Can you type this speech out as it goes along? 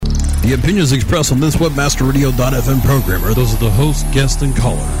The opinions expressed on this WebmasterRadio.fm program are those of the host, guests, and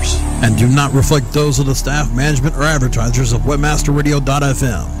callers, and do not reflect those of the staff, management, or advertisers of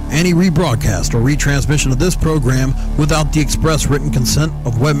WebmasterRadio.fm. Any rebroadcast or retransmission of this program without the express written consent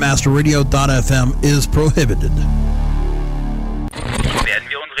of WebmasterRadio.fm is prohibited. Werden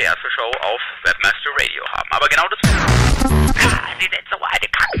wir unsere erste Show auf Webmaster Radio haben. Aber genau das... Sie sind so eine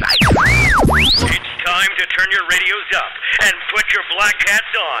Kackseite. It's time to turn your radios up and put your black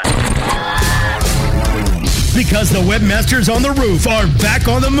hats on. Because the webmasters on the roof are back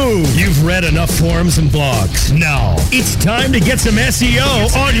on the move. You've read enough forums and blogs. Now, it's time to get some SEO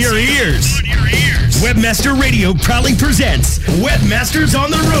on your ears. Webmaster Radio proudly presents Webmasters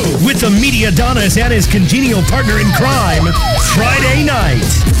on the Roof with the Media Adonis and his congenial partner in crime, Friday Night.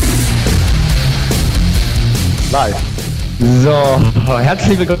 Live. So,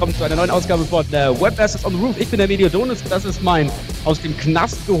 herzlich willkommen zu einer neuen Ausgabe von Webmasters on the Roof. Ich bin der Media Adonis, das ist mein aus dem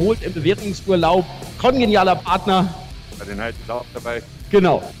Knast geholt im Bewährungsurlaub kongenialer Partner. Bei den Heiden auch dabei.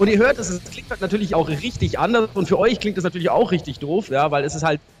 Genau. Und ihr hört, es klingt halt natürlich auch richtig anders und für euch klingt es natürlich auch richtig doof, ja, weil es ist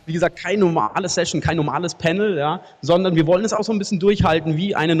halt, wie gesagt, keine normale Session, kein normales Panel, ja, sondern wir wollen es auch so ein bisschen durchhalten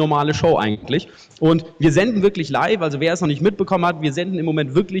wie eine normale Show eigentlich. Und wir senden wirklich live, also wer es noch nicht mitbekommen hat, wir senden im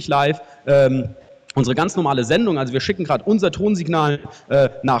Moment wirklich live unsere ganz normale Sendung, also wir schicken gerade unser Tonsignal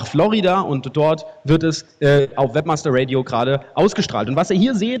nach Florida und dort wird es auf Webmaster Radio gerade ausgestrahlt. Und was ihr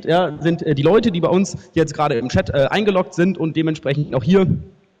hier seht, ja, sind die Leute, die bei uns jetzt gerade im Chat eingeloggt sind und dementsprechend auch hier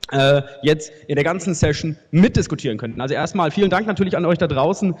jetzt in der ganzen Session mitdiskutieren könnten. Also erstmal vielen Dank natürlich an euch da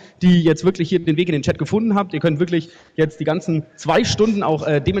draußen, die jetzt wirklich hier den Weg in den Chat gefunden habt. Ihr könnt wirklich jetzt die ganzen 2 Stunden auch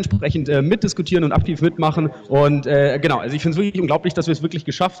dementsprechend mitdiskutieren und aktiv mitmachen. Und genau, also ich finde es wirklich unglaublich, dass wir es wirklich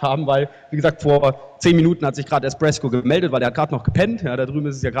geschafft haben, weil, wie gesagt, vor 10 Minuten hat sich gerade Espresso gemeldet, weil der hat gerade noch gepennt. Ja, da drüben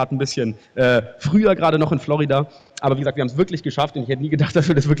ist es ja gerade ein bisschen früher, gerade noch in Florida. Aber wie gesagt, wir haben es wirklich geschafft und ich hätte nie gedacht, dass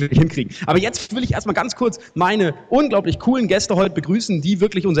wir das wirklich hinkriegen. Aber jetzt will ich erstmal ganz kurz meine unglaublich coolen Gäste heute begrüßen, die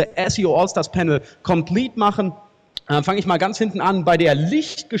wirklich unser SEO All-Stars Panel complete machen. Fange ich mal ganz hinten an bei der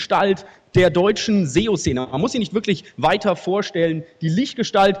Lichtgestalt der deutschen SEO-Szene. Man muss sie nicht wirklich weiter vorstellen. Die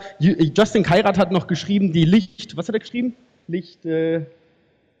Lichtgestalt, Justin Kairat hat noch geschrieben, was hat er geschrieben?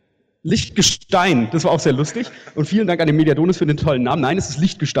 Lichtgestein, das war auch sehr lustig. Und vielen Dank an den Media Adonis für den tollen Namen. Nein, es ist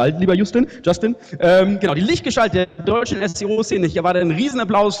Lichtgestalt, lieber Justin. Genau, die Lichtgestalt der deutschen SEO-Szene. Ich erwarte einen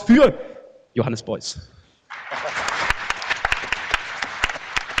Riesenapplaus für Johannes Beuys.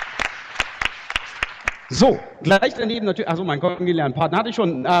 So, gleich daneben natürlich, also mein kongenialen Partner hatte ich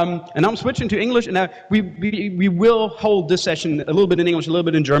schon, and I'm switching to English, and we will hold this session a little bit in English, a little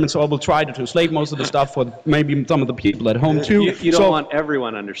bit in German, so I will try to translate most of the stuff for maybe some of the people at home too. You don't want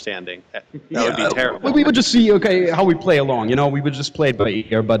everyone understanding. That would be terrible. We would just see, okay, how we play along, you know, we would just play it by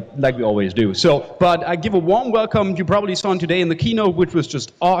ear, but like we always do. So, but I give a warm welcome, you probably saw him today in the keynote, which was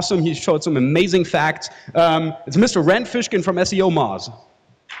just awesome. He showed some amazing facts. It's Mr. Rand Fishkin from SEO Mars.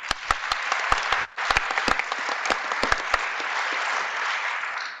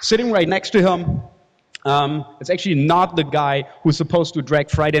 Sitting right next to him, it's actually not the guy who's supposed to drag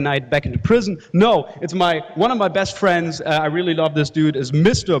Friday Night back into prison. No, it's one of my best friends. I really love this dude. Is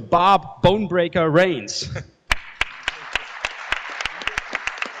Mr. Bob Bonebreaker Rains.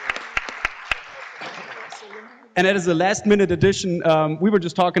 And that is a last-minute addition. We were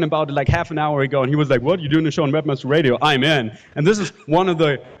just talking about it like half an hour ago, and he was like, "What? You're doing a show on Webmaster Radio? I'm in." And this is one of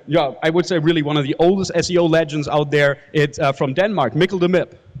the, I would say really one of the oldest SEO legends out there. It's from Denmark, Mikkel de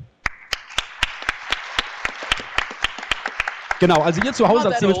Mip. Genau, also hier zu Hause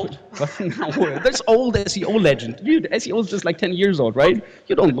als That's old SEO legend. Dude, SEO is just like 10 years old, right?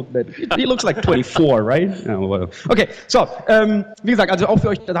 You don't look that. He looks like 24, right? Okay, so, wie gesagt, also auch für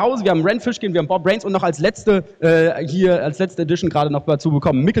euch da Hause, wir haben Rand Fishkin, wir haben Bob Brains und noch als letzte Edition gerade noch dazu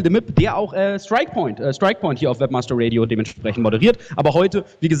bekommen Mikkel de Mip, der auch Strikepoint hier auf Webmaster Radio dementsprechend moderiert, aber heute,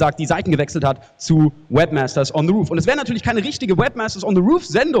 wie gesagt, die Seiten gewechselt hat zu Webmasters on the Roof. Und es wäre natürlich keine richtige Webmasters on the Roof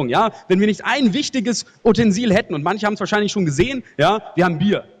Sendung, ja, wenn wir nicht ein wichtiges Utensil hätten und manche haben es wahrscheinlich schon gesehen. Ja, wir haben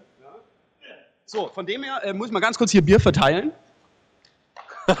Bier. So, von dem her muss ich mal ganz kurz hier Bier verteilen.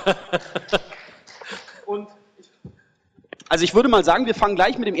 Und also ich würde mal sagen, wir fangen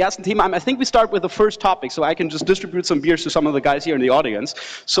gleich mit dem ersten Thema an. I think we start with the first topic, so I can just distribute some beers to some of the guys here in the audience.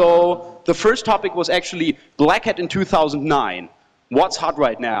 So, the first topic was actually Black Hat in 2009. What's hot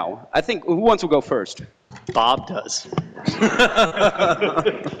right now? I think, who wants to go first? Bob does.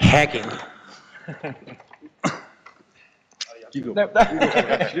 Hacking. You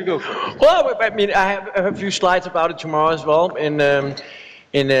go first. Well, I mean, I have a few slides about it tomorrow as well in a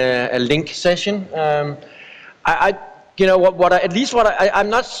link session. You know I'm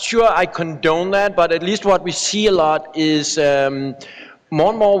not sure I condone that, but at least what we see a lot is more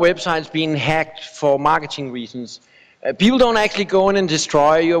and more websites being hacked for marketing reasons. People don't actually go in and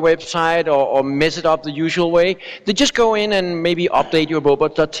destroy your website or mess it up the usual way. They just go in and maybe update your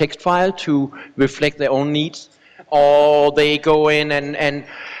robot.txt file to reflect their own needs. Or they go in and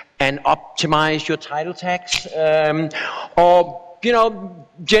optimize your title tags. Or,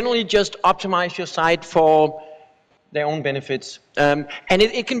 generally just optimize your site for their own benefits. And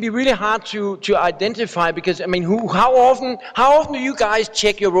it can be really hard to identify because, how often do you guys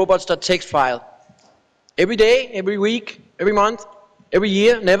check your robots.txt file? Every day, every week, every month, every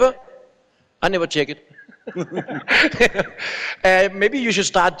year, never? I never check it. Maybe you should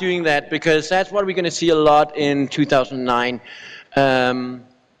start doing that because that's what we're going to see a lot in 2009. No,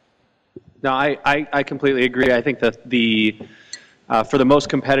 I completely agree. I think that for the most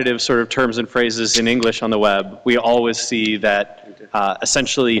competitive sort of terms and phrases in English on the web, we always see that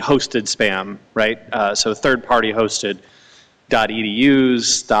essentially hosted spam, right? So third-party hosted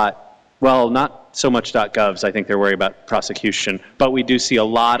 .edus, well, not so much .govs. I think they're worried about prosecution, but we do see a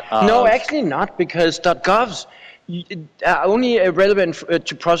lot of... No, actually not, because .govs are only relevant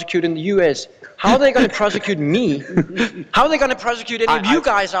to prosecute in the US. How are they going to prosecute me? How are they going to prosecute any of you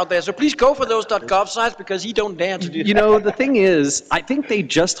guys out there? So please go for those .gov sites because he don't dare to do that. The thing is, I think they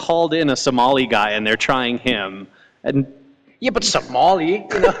just hauled in a Somali guy and they're trying him. And yeah, but Somali,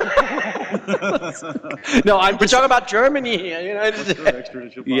 No, we're talking about Germany here,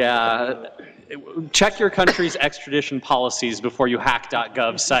 Yeah. Check your country's extradition policies before you hack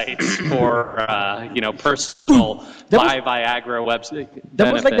 .gov sites for, personal Viagra website.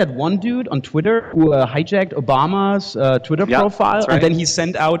 There was like that one dude on Twitter who hijacked Obama's Twitter profile, and then he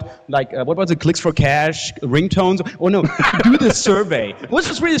sent out what was it, clicks for cash, ringtones. Oh no, do this survey. It was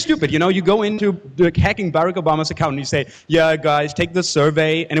just really stupid. You go into hacking Barack Obama's account and you say, yeah, guys, take this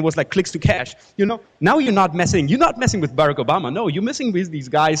survey, and it was like clicks to cash. Now you're not messing with Barack Obama. No, you're messing with these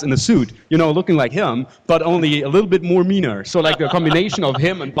guys in a suit, looking like him, but only a little bit more meaner. So like a combination of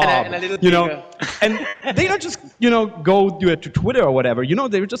him and Bob, and a little bigger. And they don't just, go do it to Twitter or whatever.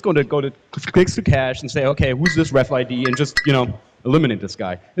 They were just going to go to clicks to cash and say, okay, who's this ref ID, and just, eliminate this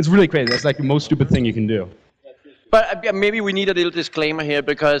guy. It's really crazy. That's like the most stupid thing you can do. But maybe we need a little disclaimer here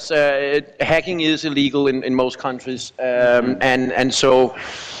because hacking is illegal in most countries, and so.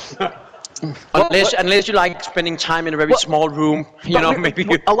 Unless you like spending time in a very small room, maybe.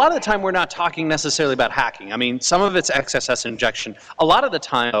 A lot of the time, we're not talking necessarily about hacking. I mean, some of it's XSS injection. A lot of the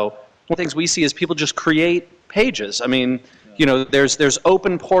time, though, one of the things we see is people just create pages. I mean, there's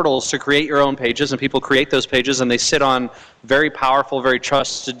open portals to create your own pages, and people create those pages, and they sit on very powerful, very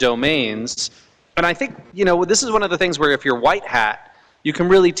trusted domains. And I think, this is one of the things where if you're white hat, you can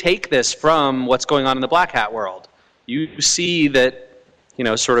really take this from what's going on in the black hat world. You see that,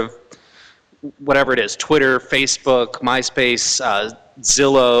 sort of, whatever it is, Twitter, Facebook, MySpace,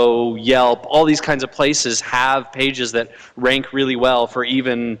 Zillow, Yelp, all these kinds of places have pages that rank really well for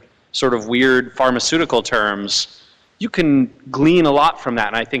even sort of weird pharmaceutical terms. You can glean a lot from that,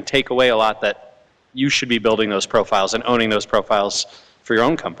 and I think take away a lot that you should be building those profiles and owning those profiles for your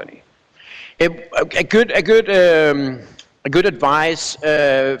own company. A good advice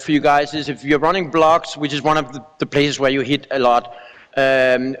for you guys is if you're running blogs, which is one of the places where you hit a lot,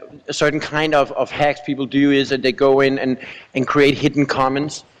 a certain kind of hacks people do is that they go in and create hidden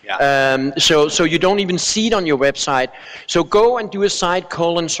comments. Yeah. So you don't even see it on your website. So go and do a site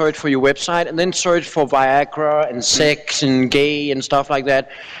search for your website, and then search for Viagra and sex and gay and stuff like that.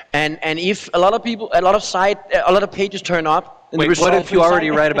 And if a lot of pages turn up. Wait, what if you already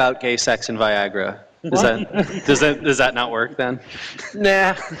read about gay sex and Viagra? Does that not work then?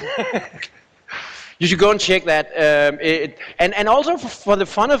 Nah. You should go and check that. And also for the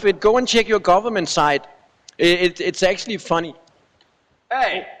fun of it, go and check your government site. It's actually funny.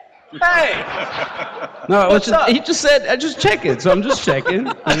 Hey! No, he just said, I just check it, so I'm just checking.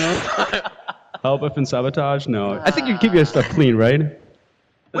 Help if in sabotage? No. I think you keep your stuff clean, right?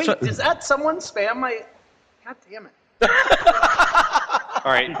 Wait, is that someone spam my... God damn it.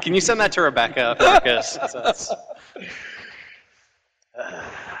 All right, can you send that to Rebecca, Marcus?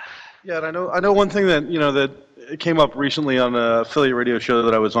 Yeah, and I know one thing that that came up recently on an affiliate radio show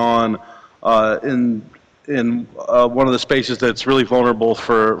that I was on in one of the spaces that's really vulnerable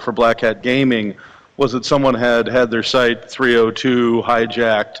for Black Hat Gaming was that someone had their site 302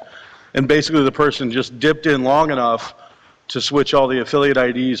 hijacked, and basically the person just dipped in long enough to switch all the affiliate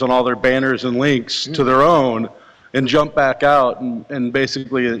IDs on all their banners and links to their own, and jump back out, and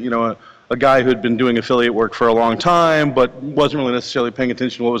basically a guy who had been doing affiliate work for a long time, but wasn't really necessarily paying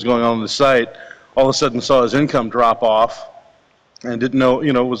attention to what was going on the site, all of a sudden saw his income drop off and didn't know,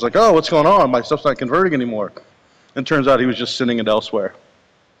 was like, oh, what's going on? My stuff's not converting anymore. And it turns out he was just sending it elsewhere.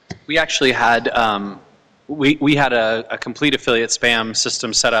 We actually had we had a complete affiliate spam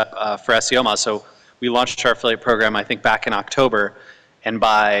system set up for SEO Moz. So we launched our affiliate program, I think, back in October, and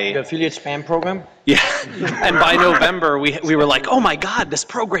by The affiliate spam program? yeah, and by November we were like, oh my God, this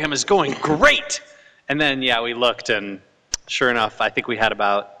program is going great. And then yeah, we looked, and sure enough, I think we had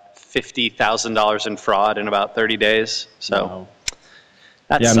about $50,000 in fraud in about 30 days. So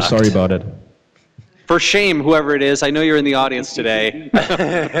that Yeah, I'm sucked. sorry about it. For shame, whoever it is. I know you're in the audience today.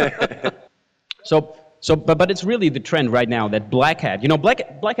 But it's really the trend right now that Black Hat,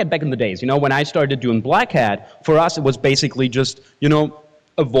 Black Hat back in the days, when I started doing Black Hat, for us it was basically just,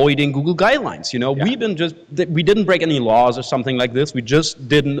 avoiding Google guidelines. We didn't break any laws or something like this. We just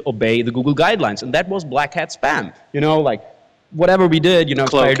didn't obey the Google guidelines, and that was Black Hat spam. Like whatever we did,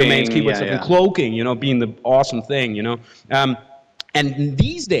 expired domains, keyword stuff, and cloaking, being the awesome thing, And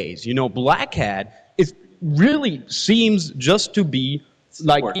these days, Black Hat really seems just to be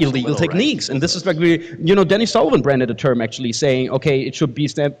like illegal techniques. And this is like Denny Sullivan branded a term actually saying, okay, it should be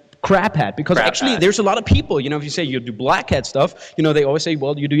crap hat, because actually there's a lot of people, if you say you do Black Hat stuff, they always say,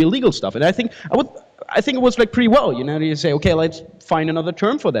 well, you do illegal stuff. And I think it was like pretty well, you say, okay, let's find another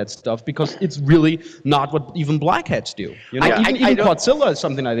term for that stuff, because it's really not what even Black Hats do. Even Quadzilla is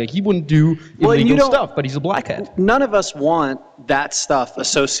something like that. He wouldn't do illegal stuff, but he's a Black Hat. None of us want that stuff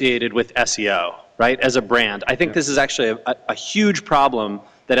associated with SEO, right, as a brand. I think this is actually a huge problem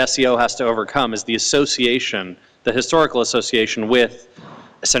that SEO has to overcome, is the association, the historical association with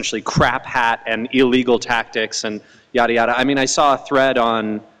essentially crap hat and illegal tactics and yada yada. I mean, I saw a thread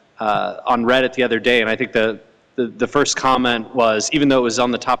on Reddit the other day, and I think the first comment was, even though it was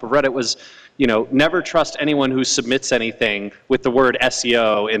on the top of Reddit, was, never trust anyone who submits anything with the word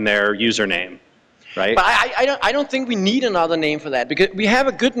SEO in their username, right? But I don't think we need another name for that, because we have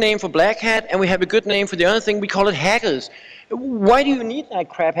a good name for Black Hat and we have a good name for the other thing. We call it hackers. Why do you need that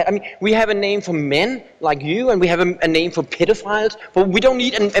crap hat? I mean, we have a name for men like you, and we have a name for pedophiles, but we don't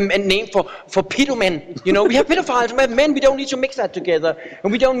need a name for pedomen. We have pedophiles, we have men. We don't need to mix that together,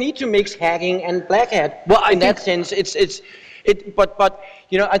 and we don't need to mix hacking and Black Hat. Well, in that sense, but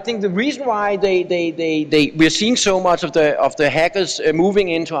I think the reason why we're seeing so much of the hackers moving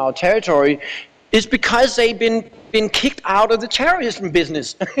into our territory is because they've been kicked out of the terrorism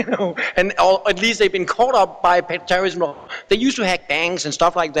business, or at least they've been caught up by terrorism law. They used to hack banks and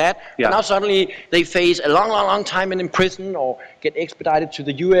stuff like that, and now suddenly they face a long time in prison or get expedited to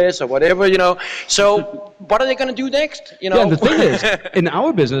the US or whatever, So what are they going to do next? Yeah, the thing is, in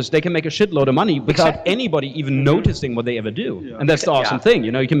our business, they can make a shitload of money without anybody even noticing what they ever do. Yeah. And that's the awesome thing,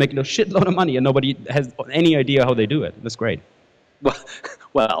 you can make a shitload of money and nobody has any idea how they do it. That's great.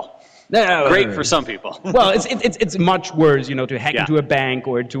 Well. Great for some people. Well, it's much worse, to hack into a bank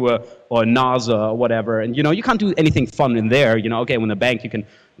or or NASA or whatever, and you can't do anything fun in there. Okay, when a bank you can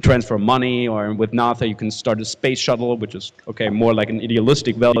transfer money, or with NASA you can start a space shuttle, which is more like an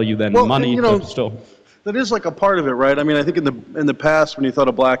idealistic value than money. But still, that is like a part of it, right? I mean, I think in the past when you thought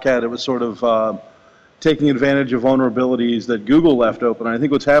of Black Hat, it was sort of taking advantage of vulnerabilities that Google left open. And I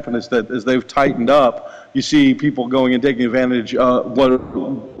think what's happened is that as they've tightened up, you see people going and taking advantage of what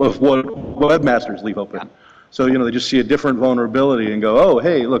webmasters leave open. So, they just see a different vulnerability and go, oh,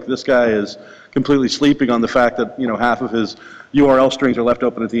 hey, look, this guy is completely sleeping on the fact that, half of his URL strings are left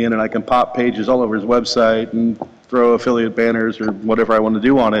open at the end, and I can pop pages all over his website and throw affiliate banners or whatever I want to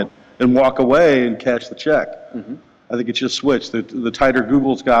do on it and walk away and cash the check. Mm-hmm. I think it's just switched. The tighter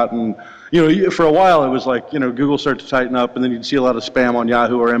Google's gotten, for a while it was like, Google started to tighten up, and then you'd see a lot of spam on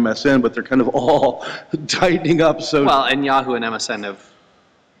Yahoo or MSN, but they're kind of all tightening up. So well, and Yahoo and MSN have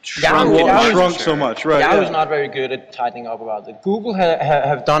shrunk so much, right? Yahoo's not very good at tightening up about it. Google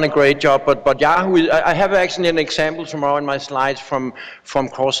have done a great job, but Yahoo, I have actually an example tomorrow in my slides from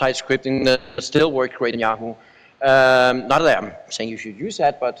cross-site scripting that still works great in Yahoo. Not that I'm saying you should use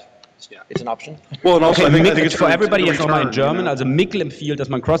that, but it's an option. Well, and also, I think it's für everybody jetzt nochmal in German. Also Mikkel empfiehlt, dass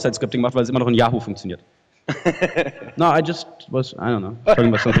man Cross-Site-Scripting macht, weil es immer noch in Yahoo funktioniert. No, I don't know, talking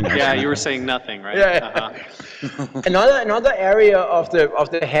about something else. Yeah, you were saying nothing, right? Yeah. Another area of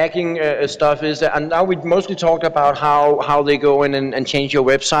the hacking stuff is that, and now we mostly talked about how they go in and change your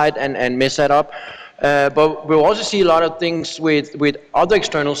website and mess that up. But we also see a lot of things with other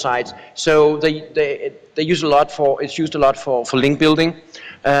external sites. So they use a lot it's used a lot for link building.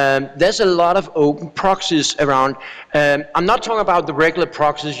 There's a lot of open proxies around. I'm not talking about the regular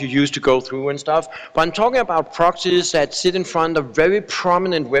proxies you use to go through and stuff, but I'm talking about proxies that sit in front of very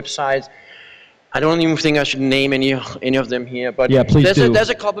prominent websites. I don't even think I should name any of them here, but yeah, please do. There's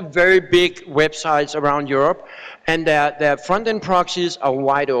a couple of very big websites around Europe, and their front-end proxies are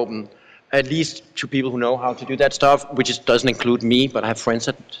wide open. at least to people who know how to do that stuff, which doesn't include me, but I have friends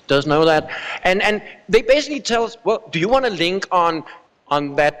that does know that. And they basically tell us, well, do you want a link on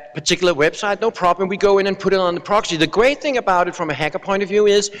that particular website? No problem, we go in and put it on the proxy. The great thing about it from a hacker point of view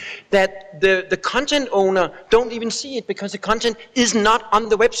is that the content owner don't even see it because the content is not on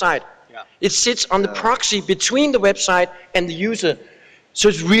the website. Yeah. It sits on the proxy between the website and the user. So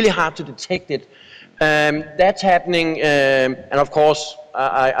it's really hard to detect it. That's happening, and of course,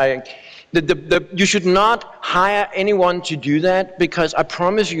 you should not hire anyone to do that, because I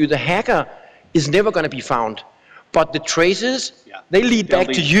promise you the hacker is never going to be found. But the traces, they lead back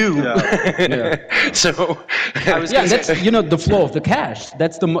to you. Yeah. So, that's the flow of the cache.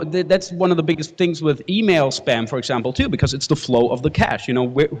 That's one of the biggest things with email spam, for example, too, because it's the flow of the cache.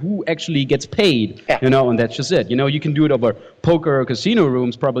 Who actually gets paid. And that's just it. You can do it over poker or casino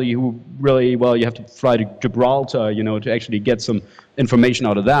rooms, probably. Who really you have to fly to Gibraltar, to actually get some information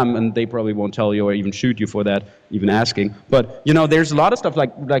out of them, and they probably won't tell you or even shoot you for that, even asking. But there's a lot of stuff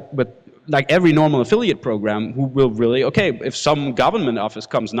like every normal affiliate program who will really, if some government office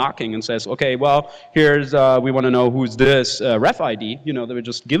comes knocking and says, okay, well, here's, we want to know who's this ref ID, they would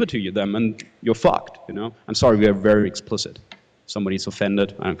just give it to you then, and you're fucked, I'm sorry, we are very explicit. Somebody's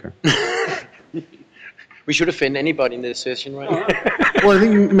offended, I don't care. We should offend anybody in this session, right? Well, I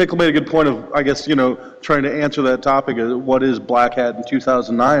think Mikkel made a good point of, I guess, trying to answer that topic of what is Black Hat in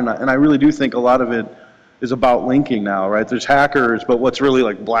 2009, and I really do think a lot of it is about linking now, right? There's hackers, but what's really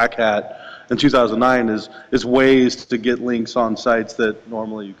like Black Hat in 2009 is ways to get links on sites that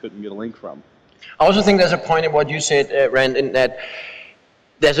normally you couldn't get a link from. I also think there's a point in what you said, Rand, in that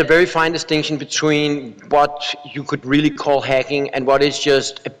there's a very fine distinction between what you could really call hacking and what is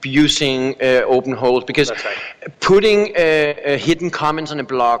just abusing open holes. Because putting hidden comments on a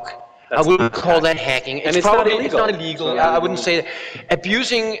blog, I wouldn't call that hacking. It's not illegal. I wouldn't say that.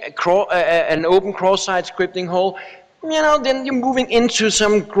 Abusing an open cross-site scripting hole, then you're moving into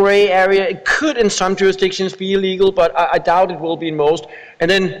some gray area. It could, in some jurisdictions, be illegal, but I doubt it will be in most. And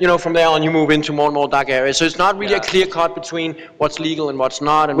then, from there on, you move into more and more dark areas. So it's not really a clear cut between what's legal and what's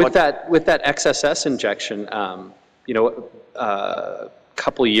not. And with that XSS injection, a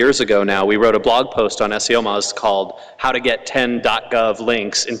couple of years ago now, we wrote a blog post on SEO Moz called "How to Get 10 .gov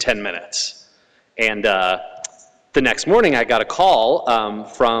Links in 10 Minutes," and the next morning I got a call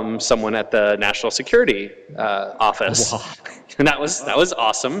from someone at the National Security Office, and that was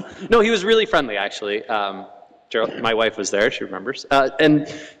awesome. No, he was really friendly actually. My wife was there; she remembers,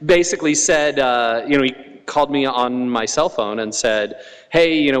 and basically said, he called me on my cell phone and said,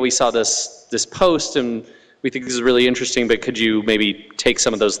 "Hey, we saw this post and we think this is really interesting, but could you maybe take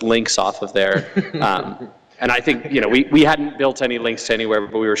some of those links off of there?" And I think, we hadn't built any links to anywhere,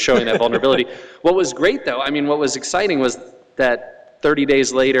 but we were showing that vulnerability. What was great, though, what was exciting was that 30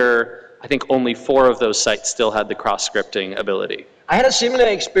 days later, I think only 4 of those sites still had the cross-scripting ability. I had a similar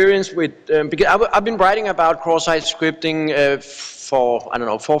experience with, because I've been writing about cross-site scripting for,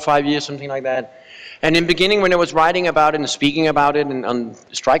 4 or 5 years, something like that. And in the beginning, when I was writing about it and speaking about it and on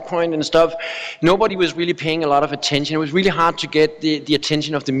Strike Point and stuff, nobody was really paying a lot of attention. It was really hard to get the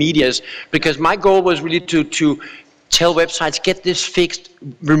attention of the medias, because my goal was really to tell websites, get this fixed,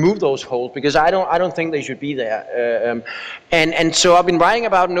 remove those holes, because I don't think they should be there. And so I've been writing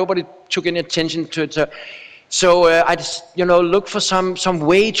about it, nobody took any attention to it. So I just, looked for some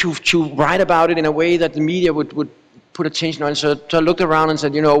way to write about it in a way that the media would put attention on. So I looked around and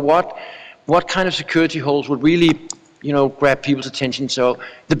said, what kind of security holes would really, grab people's attention? So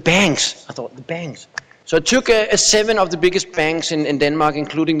the banks, I thought, the banks. So I took 7 of the biggest banks in Denmark,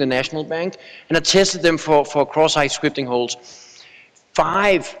 including the National Bank, and I tested them for cross-site scripting holes.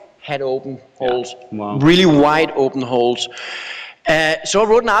 5 had open holes, really wide open holes. So I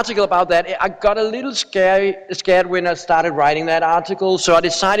wrote an article about that. I got a little scared when I started writing that article, so I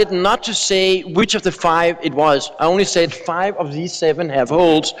decided not to say which of the 5 it was. I only said 5 of these 7 have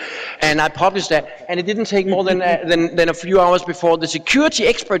holes, and I published that. And it didn't take more than a few hours before the security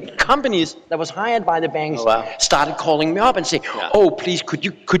expert companies that was hired by the banks started calling me up and saying, "Oh, please,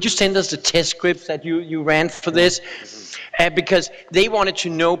 could you send us the test scripts that you ran for this?" Because they wanted to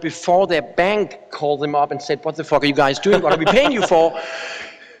know before their bank called them up and said, "What the fuck are you guys doing? What are we paying you for?"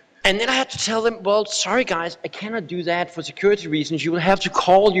 And then I had to tell them, "Well, sorry guys, I cannot do that for security reasons. You will have to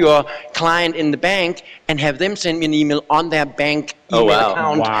call your client in the bank and have them send me an email on their bank email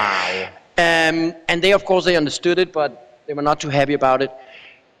account." Wow. And they, of course, they understood it, but they were not too happy about it.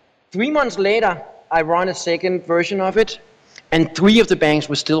 3 months later, I ran a second version of it. and 3 of the banks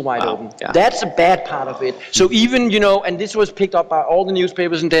were still wide open. Yeah. That's a bad part of it. So even, and this was picked up by all the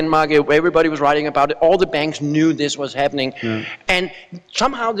newspapers in Denmark, everybody was writing about it, all the banks knew this was happening. Yeah. And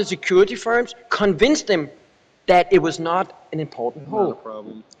somehow the security firms convinced them that it was not an important hole. Not a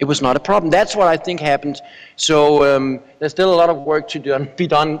problem. It was not a problem. That's what I think happened. So there's still a lot of work to be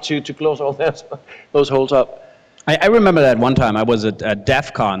done to close all those holes up. I remember that one time I was at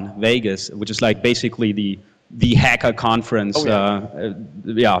DEF CON Vegas, which is like basically the hacker conference. Oh,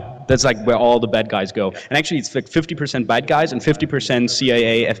 yeah. That's like where all the bad guys go. And actually it's like 50% bad guys and 50%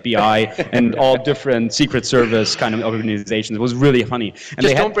 CIA, FBI, and all different Secret Service kind of organizations. It was really funny. And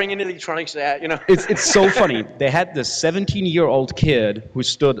Just don't bring in electronics there, It's so funny. They had this 17-year-old kid who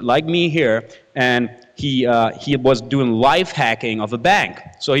stood like me here, and he was doing live hacking of a bank.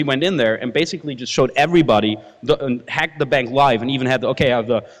 So he went in there and basically just showed everybody, hacked the bank live, and even had I have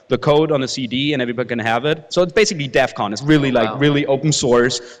the code on the CD and everybody can have it. So it's basically DEF CON. It's really really open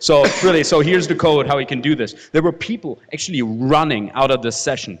source. So here's the code how he can do this. There were people actually running out of the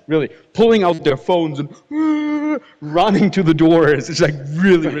session, really pulling out their phones and running to the doors. It's like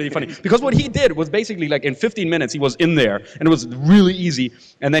really, really funny. Because what he did was basically like in 15 minutes he was in there and it was really easy.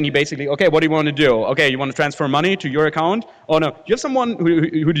 And then he basically, okay, what do you want to do? Okay, you want to transfer money to your account? Oh no, you have someone who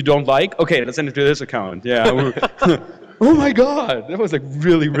you don't like? Okay, let's send it to this account. Yeah. Oh my God, that was like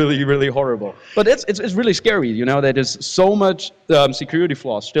really, really, really horrible. But it's really scary, that there's so much security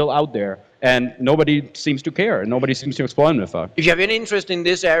flaws still out there, and nobody seems to care, and nobody seems to exploit them. If you have any interest in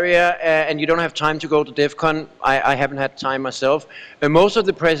this area and you don't have time to go to DEF CON, I haven't had time myself. Most of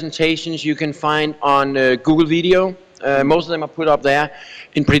the presentations you can find on Google Video. Most of them are put up there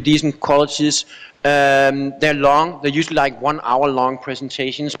in pretty decent qualities. They're long. They're usually like 1 hour long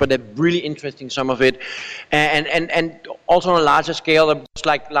presentations, but they're really interesting, some of it. And also on a larger scale,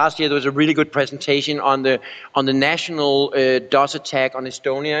 like last year there was a really good presentation on the national DOS attack on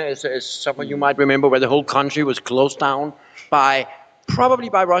Estonia, as some of you might remember, where the whole country was closed down probably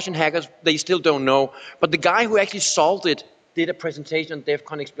by Russian hackers. They still don't know. But the guy who actually solved it did a presentation on DEF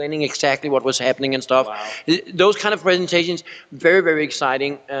CON explaining exactly what was happening and stuff. Wow. Those kind of presentations, very, very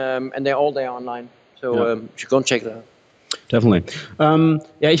exciting, and they're all there online. So you should go and check that out. Definitely.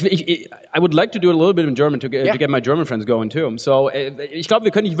 I would like to do a little bit in German to get my German friends going too. So, ich glaube,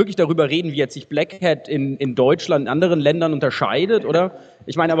 wir können nicht wirklich darüber reden, wie jetzt sich Black Hat in Deutschland, in anderen Ländern unterscheidet, oder?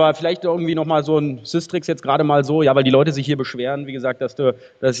 Ich meine, aber vielleicht irgendwie nochmal so ein Systrix jetzt gerade mal so, weil die Leute sich hier beschweren, wie gesagt, dass du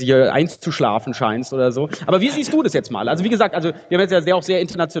hier einzuschlafen scheinst oder so. Aber wie siehst du das jetzt mal? Also wie gesagt, wir haben jetzt ja auch sehr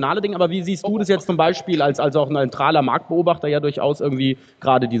internationale Dinge, aber wie siehst du das jetzt zum Beispiel als auch ein neutraler Marktbeobachter ja durchaus irgendwie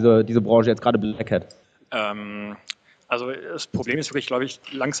gerade diese Branche, jetzt gerade Black Hat? Also das Problem ist wirklich, glaube ich,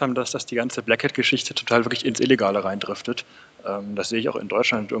 langsam, dass die ganze Black Hat-Geschichte total wirklich ins Illegale reindriftet. Das sehe ich auch in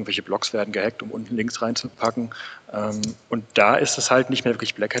Deutschland. Irgendwelche Blogs werden gehackt, um unten Links reinzupacken. Und da ist es halt nicht mehr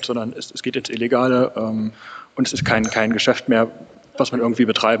wirklich Black Hat, sondern es geht ins Illegale und es ist kein Geschäft mehr, was man irgendwie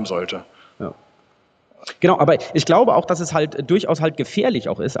betreiben sollte. Ja. Genau, aber ich glaube auch, dass es halt durchaus halt gefährlich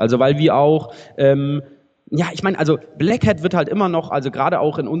auch ist. Also weil wir auch ich meine, also Black Hat wird halt immer noch, also gerade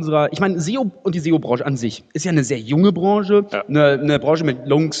auch in unserer, ich meine, SEO und die SEO-Branche an sich ist ja eine sehr junge Branche, eine Branche mit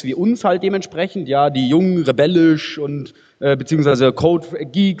Lungs wie uns halt dementsprechend, die jung, rebellisch und beziehungsweise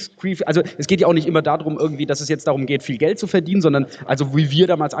Code-Geeks, also es geht ja auch nicht immer darum irgendwie, dass es jetzt darum geht, viel Geld zu verdienen, sondern also wie wir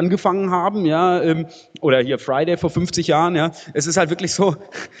damals angefangen haben, oder hier Friday vor 50 Jahren, es ist halt wirklich so,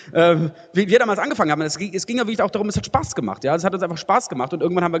 wie wir damals angefangen haben, es ging ja wirklich auch darum, es hat Spaß gemacht, es hat uns einfach Spaß gemacht und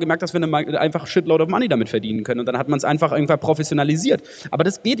irgendwann haben wir gemerkt, dass wir einfach Shitload of Money damit verdienen können und dann hat man es einfach irgendwann professionalisiert, aber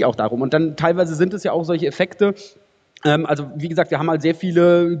das geht ja auch darum und dann teilweise sind es ja auch solche Effekte. Also wie gesagt, wir haben halt sehr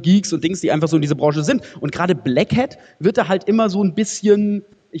viele Geeks und Dings, die einfach so in diese Branche sind. Und gerade Black Hat wird da halt immer so ein bisschen,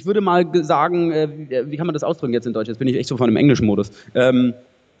 ich würde mal sagen, wie kann man das ausdrücken jetzt in Deutsch? Jetzt bin ich echt so von dem englischen Modus.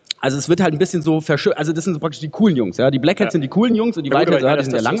 Also es wird halt ein bisschen so also das sind so praktisch die coolen Jungs, die Black Hat sind die coolen Jungs und die White Hat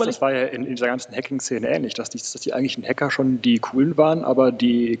sind ja langweilig. Das war ja in dieser ganzen Hacking-Szene ähnlich, dass die eigentlichen Hacker schon die coolen waren, aber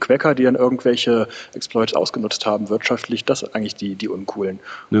die Quacker, die dann irgendwelche Exploits ausgenutzt haben, wirtschaftlich, das sind eigentlich die uncoolen.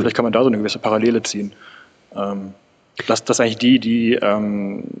 Ja. Vielleicht kann man da so eine gewisse Parallele ziehen. Dass eigentlich die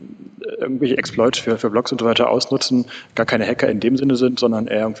irgendwelche Exploits für Blogs und so weiter ausnutzen, gar keine Hacker in dem Sinne sind, sondern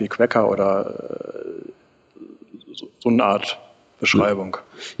eher irgendwie Quacker oder so eine Art Beschreibung.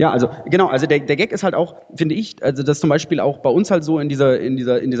 Ja, also genau, also der Gag ist halt auch, finde ich, also das zum Beispiel auch bei uns halt so in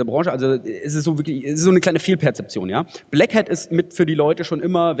dieser Branche, also es ist so wirklich, es ist so eine kleine Fehlperzeption, ja. Black Hat ist mit für die Leute schon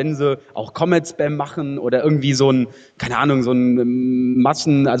immer, wenn sie auch Comment-Spam machen oder irgendwie so ein, keine Ahnung, so ein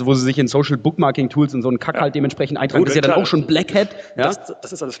Massen, also wo sie sich in Social Bookmarking Tools und so einen Kack halt dementsprechend eintragen, das ist ja dann auch schon Black Hat. Ja?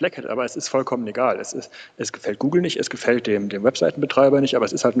 Das ist alles Black Hat, aber es ist vollkommen egal. Es gefällt Google nicht, es gefällt dem Webseitenbetreiber nicht, aber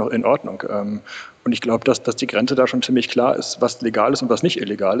es ist halt noch in Ordnung. Und ich glaube, dass die Grenze da schon ziemlich klar ist, was legal ist und was nicht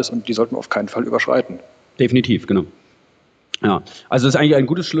illegal ist, und die sollten wir auf keinen Fall überschreiten. Definitiv, genau. Ja, also das ist eigentlich ein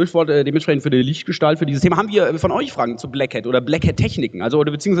gutes Schlusswort dementsprechend für die Lichtgestalt, für dieses Thema. Haben wir von euch Fragen zu Black Hat oder Black Hat Techniken, also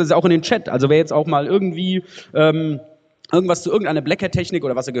oder beziehungsweise auch in den Chat, also wer jetzt auch mal irgendwie irgendwas zu irgendeiner Black Hat Technik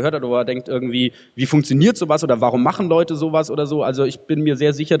oder was er gehört hat oder denkt irgendwie, wie funktioniert sowas oder warum machen Leute sowas oder so, also ich bin mir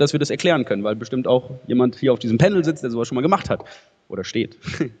sehr sicher, dass wir das erklären können, weil bestimmt auch jemand hier auf diesem Panel sitzt, der sowas schon mal gemacht hat oder steht.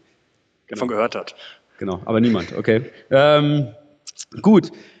 Davon gehört hat. Genau, aber niemand, okay.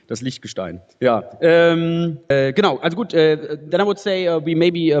 Gut, das Lichtgestein. Ja, genau, also gut, then I would say we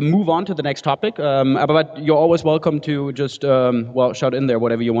maybe move on to the next topic, but you're always welcome to just, well, shout in there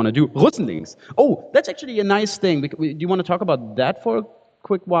whatever you want to do. Russenlinks. Oh, that's actually a nice thing. Do you want to talk about that for a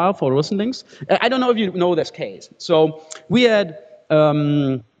quick while, for Russenlinks? I don't know if you know this case. So, we had, how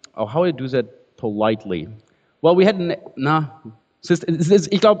do I do that politely? Well, we had,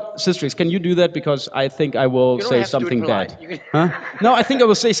 ich glaube, Sistrix, can you do that? Because I think I will say something bad. Huh? No, I think I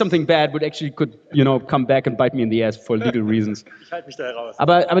will say something bad, but actually could, come back and bite me in the ass for legal reasons. Ich halte mich da heraus.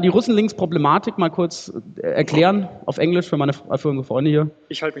 Aber die Russenlinks-Problematik mal kurz erklären auf Englisch für unsere Freunde hier.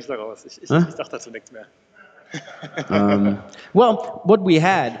 Ich halte mich da raus. Ich sage dazu nichts mehr. Well, what we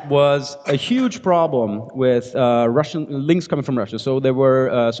had was a huge problem with Russian links coming from Russia. So there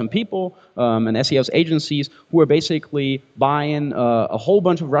were some people and SEOs agencies who were basically buying a whole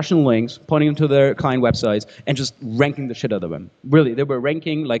bunch of Russian links, pointing them to their client websites, and just ranking the shit out of them. Really, they were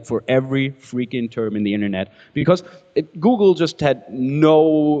ranking like for every freaking term in the internet because Google just had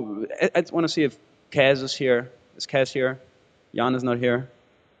no. I want to see if Kaz is here. Is Kaz here? Jan is not here.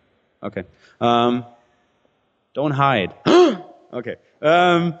 Okay. Don't hide. Okay.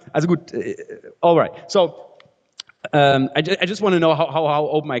 Also gut. All right. So, I just want to know how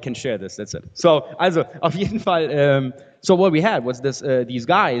open I can share this. That's it. So, also, auf jeden Fall, so what we had was these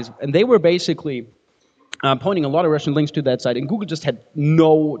guys, and they were basically pointing a lot of Russian links to that site, and Google just had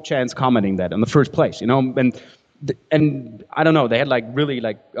no chance commenting that in the first place, and I don't know, they had like really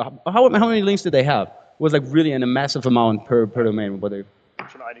like, how many links did they have? It was like really in a massive amount per domain, but they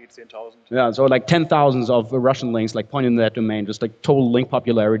Schon einige 10.000. Yeah, so like 10,000s of Russian links, like pointing to that domain, just like total link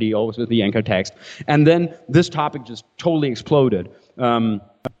popularity, always with the anchor text. And then this topic just totally exploded.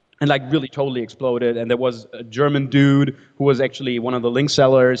 And like really totally exploded. And there was a German dude who was actually one of the link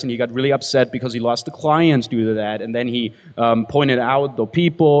sellers, and he got really upset because he lost the clients due to that. And then he pointed out the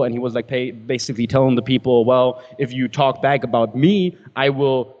people, and he was like basically telling the people, well, if you talk back about me, I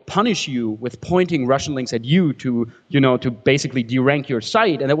will punish you with pointing Russian links at you to basically derank your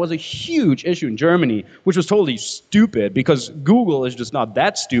site. And there was a huge issue in Germany, which was totally stupid because Google is just not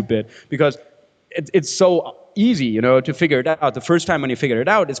that stupid because it's so easy, to figure it out. The first time when you figure it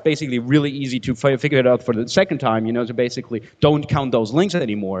out, it's basically really easy to figure it out for the second time, to basically don't count those links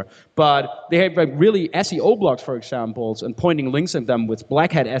anymore. But they have like really SEO blocks, for example, and pointing links at them with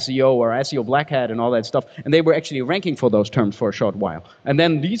Black Hat SEO or SEO Black Hat and all that stuff. And they were actually ranking for those terms for a short while. And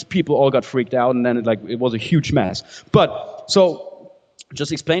then these people all got freaked out, and then it was a huge mess. But, so,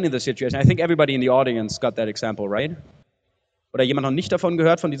 just explaining the situation, I think everybody in the audience got that example, right? Oder jemand noch nicht davon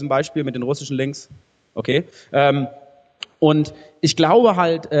gehört, von diesem Beispiel mit den russischen Links? Okay. Und ich glaube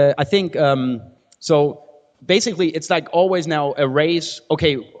halt, I think, so basically it's like always now a race,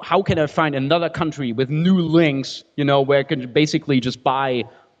 okay, how can I find another country with new links, where I can basically just buy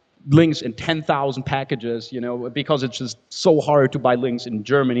links in 10,000 packages, because it's just so hard to buy links in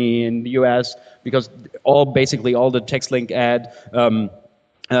Germany, in the US, because basically all the text link ad,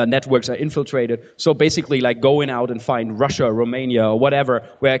 networks are infiltrated. So basically like going out and find Russia, Romania, or whatever,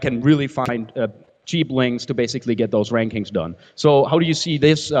 where I can really find cheap links to basically get those rankings done. So how do you see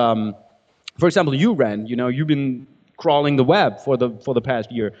this? For example, you, Ren, you've been crawling the web for the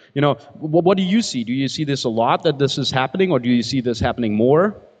past year. What do you see? Do you see this a lot, that this is happening, or do you see this happening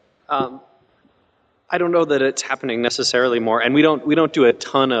more? I don't know that it's happening necessarily more, and we don't do a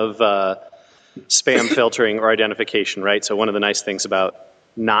ton of spam filtering or identification, right? So one of the nice things about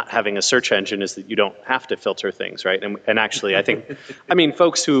not having a search engine is that you don't have to filter things, right? And actually, I think,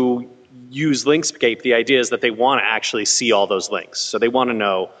 folks who use Linkscape, the idea is that they want to actually see all those links. So they want to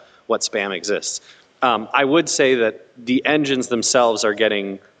know what spam exists. I would say that the engines themselves are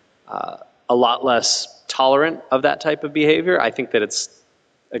getting a lot less tolerant of that type of behavior. I think that it's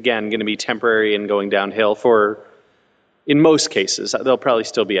again, going to be temporary and going downhill in most cases. There'll probably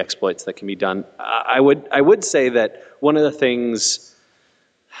still be exploits that can be done. I would say that one of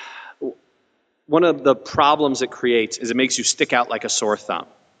the problems it creates is it makes you stick out like a sore thumb.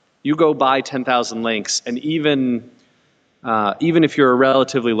 You go buy 10,000 links, and even if you're a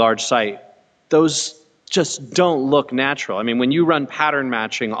relatively large site, those just don't look natural. I mean, when you run pattern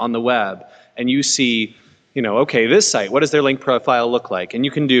matching on the web and you see, okay, this site, what does their link profile look like? And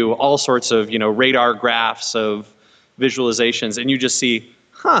you can do all sorts of, radar graphs of visualizations, and you just see,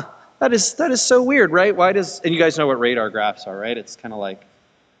 that is so weird, right? And you guys know what radar graphs are, right? It's kind of like,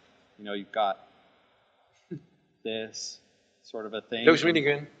 you've got this sort of a thing. Looks really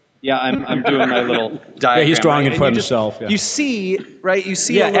good. Yeah, I'm doing my little diagram. Yeah, he's drawing right? it for himself. You see, right? You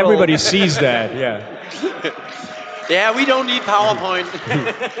see. Yeah, a little, everybody sees that. Yeah. Yeah, we don't need PowerPoint.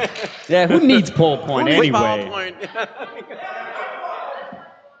 Yeah, who needs PowerPoint Who needs anyway?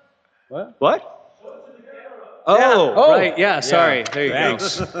 PowerPoint? What? Oh, right. Yeah. Sorry. Yeah. There you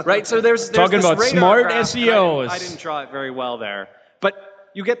Thanks. go. Right. So there's talking this about radar smart graph, SEOs. I didn't draw it very well there, but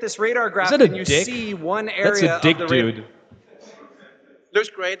you get this radar graph, Is that a and you dick? see one area. That's a dick, of the radar. dude. Looks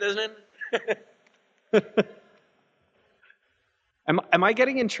great, doesn't it? Am I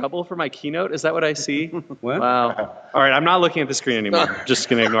getting in trouble for my keynote? Is that what I see? What? Wow. All right, I'm not looking at the screen anymore. I'm just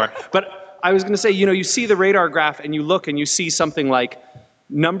going to ignore it. But I was going to say, you see the radar graph and you look and you see something like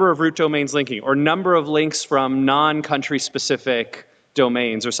number of root domains linking or number of links from non-country specific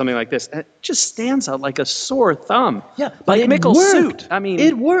domains or something like this. And it just stands out like a sore thumb. Yeah, like but Mikkel's worked. suit. I mean,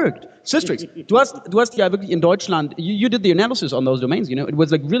 it worked. Systrix, du hast ja wirklich in Deutschland, you did the analysis on those domains, it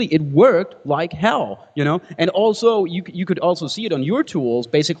was like really, it worked like hell, and also you could also see it on your tools,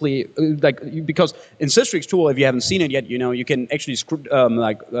 basically, because in Systrix tool, if you haven't seen it yet, you can actually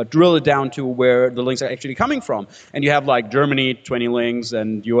drill it down to where the links are actually coming from, and you have like Germany 20 links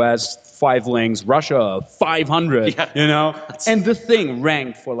and US 5 links, Russia 500, and the thing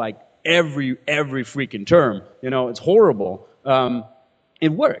ranked for like every freaking term, it's horrible.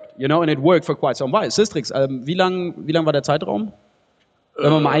 It worked, and it worked for quite some while. Systrix, wie lang war der Zeitraum?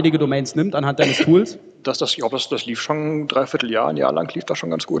 Wenn man mal einige Domains nimmt anhand deines Tools? Das lief schon ein Dreivierteljahr, ein Jahr lang lief das schon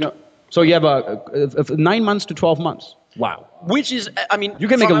ganz gut. Yeah. So you have 9 months to 12 months. Wow. Which is, I mean, you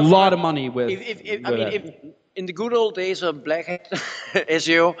can make a lot of money with. If in the good old days of Black Hat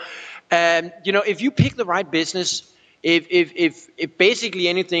SEO, if you pick the right business, if basically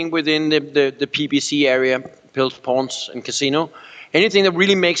anything within the PPC area, pills, pawns, and casino, anything that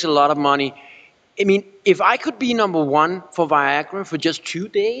really makes a lot of money. I mean, if I could be number one for Viagra for just 2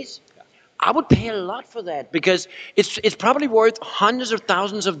 days, I would pay a lot for that because it's probably worth hundreds of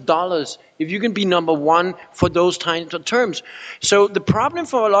thousands of dollars if you can be number one for those kinds of terms. So the problem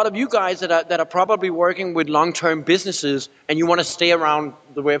for a lot of you guys that are probably working with long-term businesses and you want to stay around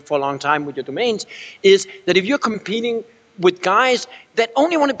the web for a long time with your domains is that if you're competing with guys that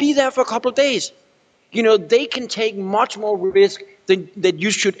only want to be there for a couple of days, they can take much more risk that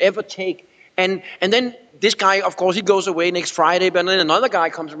you should ever take. And then this guy, of course, he goes away next Friday, but then another guy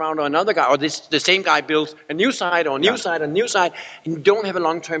comes around or another guy, or the same guy builds a new site or a new site or a new site, and you don't have a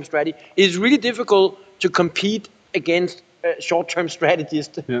long-term strategy. It's really difficult to compete against short-term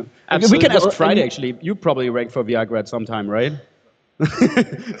strategists. Yeah. We can ask Friday, actually. You probably ranked for Viagra at some time, right?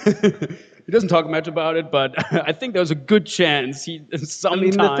 He doesn't talk much about it, but I think there's a good chance he was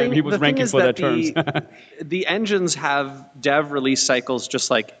ranking for that terms. The engines have dev release cycles just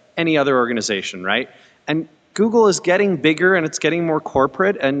like any other organization, right? And Google is getting bigger and it's getting more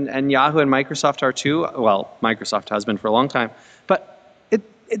corporate, and Yahoo and Microsoft are too. Well, Microsoft has been for a long time, but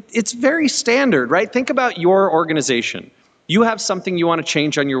it's very standard, right? Think about your organization. You have something you want to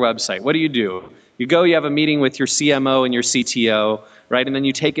change on your website. What do? You have a meeting with your CMO and your CTO, right? And then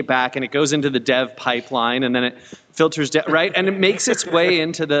you take it back and it goes into the dev pipeline and then it filters, right? And it makes its way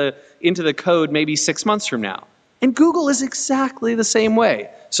into the code maybe 6 months from now. And Google is exactly the same way.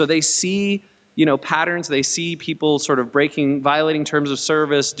 So they see, patterns, they see people sort of violating terms of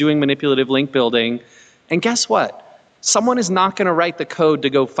service, doing manipulative link building. And guess what? Someone is not going to write the code to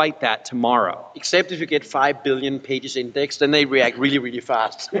go fight that tomorrow. Except if you get 5 billion pages indexed, then they react really, really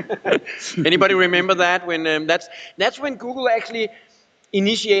fast. Anybody remember that? When that's when Google actually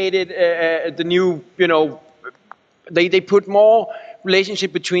initiated the new, they put more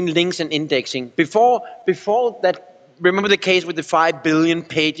relationship between links and indexing. Before that, remember the case with the 5 billion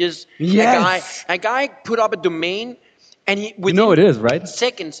pages? Yes. A guy put up a domain, and it is, right?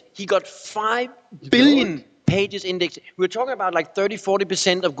 Seconds, he got 5 billion pages indexed. We're talking about like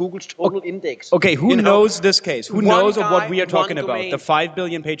 30-40% of Google's total index. Okay, who knows this case? Who knows of what we are talking about? Domain. The 5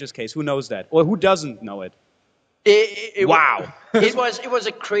 billion pages case. Who knows that? Or who doesn't know it? Wow. It was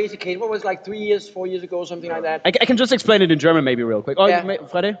a crazy case. What was like 4 years ago, something like that. I can just explain it in German maybe real quick. Oh, Yeah.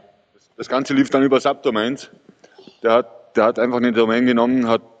 Friday? Das Ganze lief dann über Subdomains. Der hat einfach eine Domain genommen,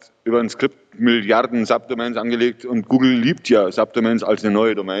 hat über ein Skript Milliarden Subdomains angelegt und Google liebt ja Subdomains als eine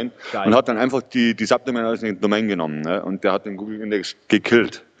neue Domain Geil. und hat dann einfach die Subdomain als eine Domain genommen, ne? Und der hat den Google-Index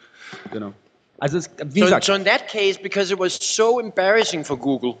gekillt. Genau. Also wie gesagt, So in that case, because it was so embarrassing for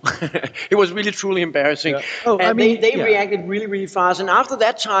Google, it was really truly embarrassing. Yeah. Oh, and I mean, they yeah. reacted really, really fast. And after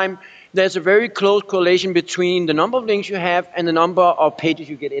that time, there's a very close correlation between the number of links you have and the number of pages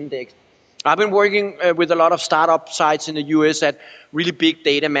you get indexed. I've been working with a lot of startup sites in the US at really big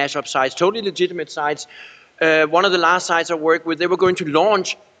data mashup sites, totally legitimate sites. One of the last sites I worked with, they were going to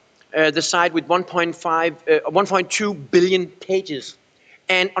launch the site with 1.2 billion pages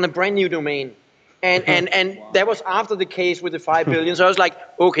and on a brand new domain. And that was after the case with the 5 billion. So I was like,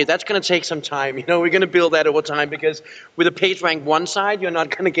 okay, that's going to take some time. You know, we're going to build that over time because with a page rank one side, you're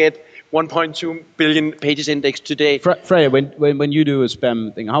not going to get 1.2 billion pages indexed today. Freya, when you do a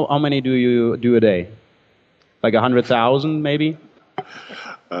spam thing, how many do you do a day? Like 100,000 maybe?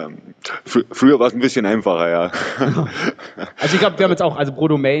 Früher war es ein bisschen einfacher, ja. Also ich glaube, wir haben jetzt auch, also pro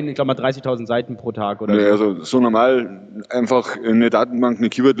Domain, ich glaube mal 30.000 Seiten pro Tag oder Nee, so. also so normal einfach in eine Datenbank eine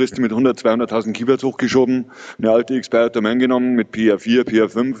Keywordliste mit 100.000, 200.000 Keywords hochgeschoben, eine alte Expired Domain genommen mit PR4,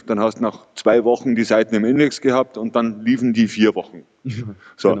 PR5, dann hast du nach 2 Wochen die Seiten im Index gehabt und dann liefen die 4 Wochen.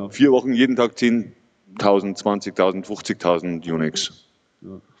 So, Genau. 4 Wochen, jeden Tag 10.000, 20.000, 50.000 Unix.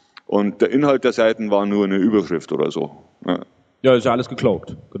 Und der Inhalt der Seiten war nur eine Überschrift oder so. Ja. Ja, ist ja alles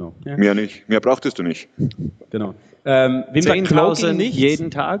gecloakt, genau. Ja. Mehr nicht, mehr brauchtest du nicht. Genau. Wem sagt Cloaking nicht?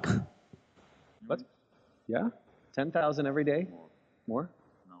 jeden Tag? Was? Yeah? 10,000 every day? More?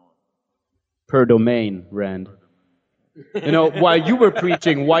 Per domain, Rand. You know, while you were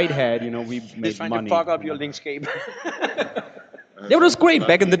preaching Whitehead, you know, we made Just trying money. to fuck up your linkscape. It was great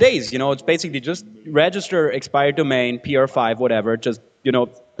back in the days, you know, it's basically just register expired domain, PR5, whatever, just, you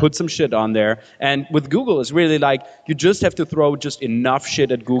know, put some shit on there. And with Google, it's really like, you just have to throw just enough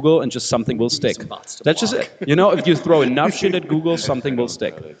shit at Google and just something will stick. That's just it. You know, if you throw enough shit at Google, something will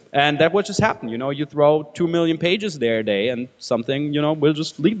stick. And that what just happened, you know, you throw 2 million pages there a day and something, you know, will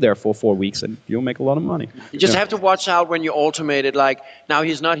just leave there for 4 weeks and you'll make a lot of money. You just have to watch out when you automate it. Like, now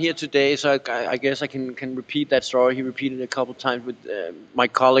he's not here today, so I guess I can repeat that story. He repeated it a couple of times with my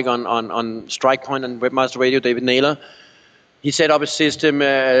colleague on StrikePoint and Webmaster Radio, David Naylor. He set up a system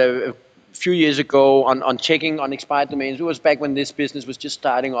a few years ago on checking on expired domains. It was back when this business was just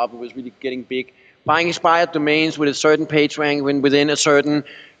starting up. It was really getting big. Buying expired domains with a certain page rank within a certain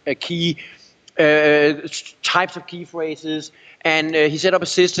key, types of key phrases. And he set up a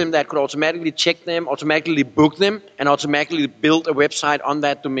system that could automatically check them, automatically book them, and automatically build a website on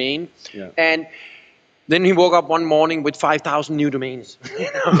that domain. Yeah. And then he woke up one morning with 5,000 new domains, you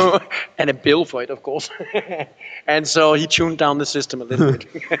know, and a bill for it, of course. And so he tuned down the system a little bit.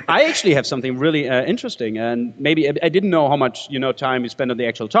 I actually have something really interesting, and maybe I didn't know how much time you spend on the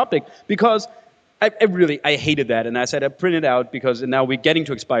actual topic, because I hated that, and I said I print it out because now we're getting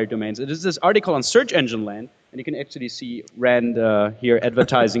to expired domains. It is this article on Search Engine Land, and you can actually see Rand here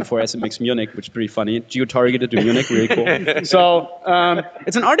advertising for SMX Munich, which is pretty funny. Geo-targeted to Munich, really cool. So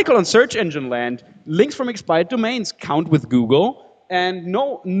it's an article on Search Engine Land. Links from expired domains count with Google. And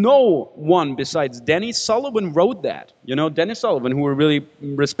no one besides Danny Sullivan wrote that. You know, Danny Sullivan, who we really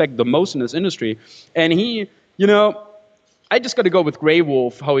respect the most in this industry. And he, you know, I just got to go with Grey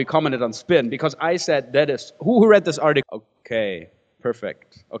Wolf, how he commented on Spin, because I said that is, who read this article? Okay,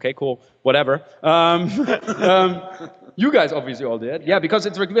 perfect. Okay, cool, whatever. You guys obviously all did. Yeah, because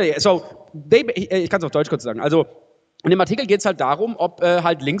it's really, so, ich kann es auf Deutsch kurz sagen. Also, in dem Artikel geht es halt darum, ob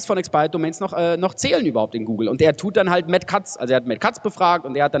halt Links von Expired Domains noch zählen überhaupt in Google. Und er tut dann halt Matt Cutts, also er hat Matt Cutts befragt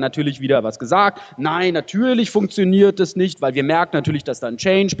und er hat dann natürlich wieder was gesagt. Nein, natürlich funktioniert das nicht, weil wir merken natürlich, dass da ein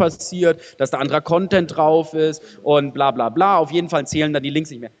Change passiert, dass da anderer Content drauf ist und bla bla bla. Auf jeden Fall zählen dann die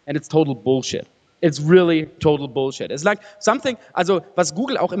Links nicht mehr. And it's total bullshit. It's really total bullshit. It's like something, also was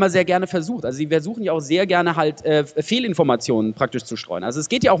Google auch immer sehr gerne versucht. Also sie versuchen ja auch sehr gerne halt Fehlinformationen praktisch zu streuen. Also es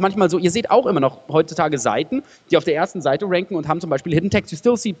geht ja auch manchmal so, ihr seht auch immer noch heutzutage Seiten, die auf der ersten Seite ranken und haben zum Beispiel Hidden Text. You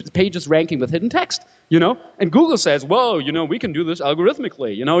still see pages ranking with hidden text, you know? And Google says, well, you know, we can do this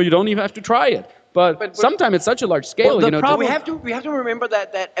algorithmically. You know, you don't even have to try it. But sometimes it's such a large scale, well, you know. We have to remember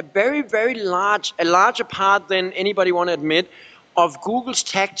that a very, very larger part than anybody want to admit of Google's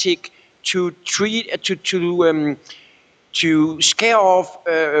tactic to scare off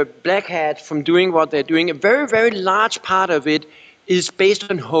black hats from doing what they're doing, a very, very large part of it is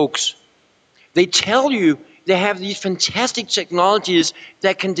based on hoax. They tell you they have these fantastic technologies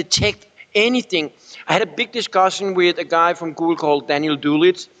that can detect anything. I had a big discussion with a guy from Google called Daniel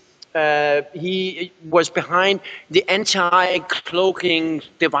Dulitz. He was behind the anti-cloaking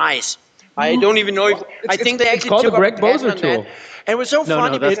device. I don't even know if I think they actually called took the Greg up a patent Boser on tool. that. And it was so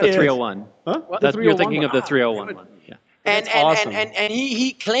funny. No, that's the because- 301. Huh? You're thinking of the 301 one. Yeah. And awesome.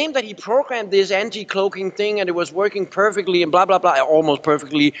 he claimed that he programmed this anti-cloaking thing and it was working perfectly and blah blah blah, almost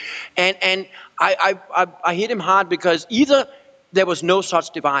perfectly. And I hit him hard because either there was no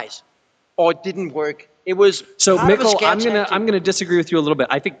such device or it didn't work. It was So, part of a Mikkel, scare tactic. I'm gonna disagree with you a little bit.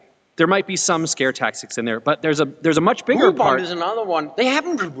 I think there might be some scare tactics in there, but there's a much bigger Google Bomb part. is another one. They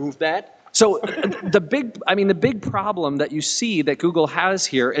haven't removed that. So the big problem that you see that Google has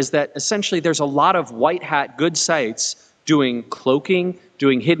here is that essentially there's a lot of white hat good sites doing cloaking,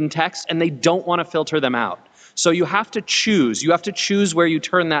 doing hidden text, and they don't want to filter them out. So you have to choose. You have to choose where you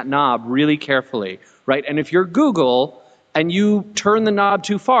turn that knob really carefully, right? And if you're Google and you turn the knob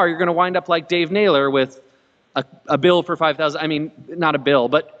too far, you're going to wind up like Dave Naylor with a bill for $5,000. I mean, not a bill,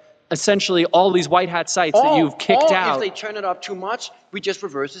 but essentially all these white hat sites that you've kicked out. If they turn it up too much, we just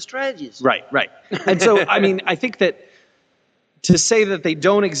reverse the strategies. Right. And so, I mean, I think that to say that they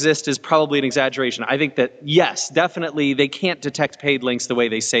don't exist is probably an exaggeration. I think that, yes, definitely they can't detect paid links the way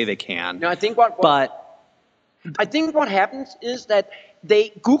they say they can. No, I think what happens is that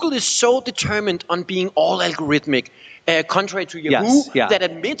Google is so determined on being all algorithmic, contrary to Yahoo, that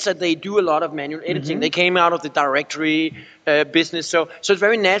admits that they do a lot of manual editing. They came out of the directory business, so it's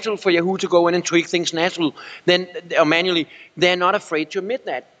very natural for Yahoo to go in and tweak things manually. They're not afraid to admit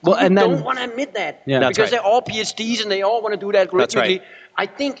that. Well, Google and then- don't want to admit that Yeah. That's because right. they're all PhDs and they all want to do that algorithmically. That's right. I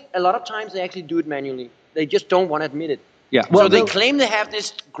think a lot of times they actually do it manually. They just don't want to admit it. Yeah. So they claim they have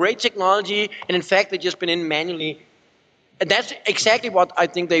this great technology, and in fact, they've just been in manually. And that's exactly what I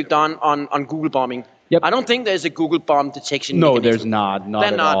think they've done on Google bombing. Yep. I don't think there's a Google bomb detection No, mechanism. there's not. Not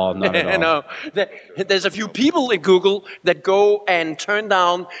They're at all. Not at all. No. There's a few people at Google that go and turn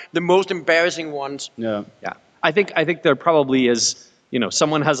down the most embarrassing ones. Yeah. Yeah. I think there probably is,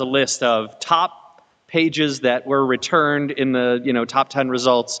 someone has a list of top pages that were returned in the, top 10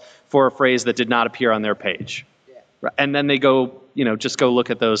 results for a phrase that did not appear on their page. Yeah. And then they go, just go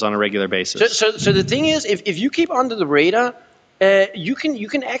look at those on a regular basis. So the thing is, if you keep under the radar, you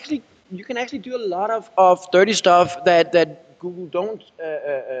can actually do a lot of dirty stuff that Google don't.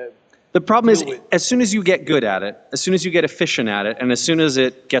 The problem is, as soon as you get good at it, as soon as you get efficient at it, and as soon as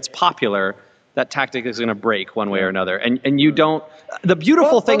it gets popular, that tactic is going to break one way or another. And you don't. The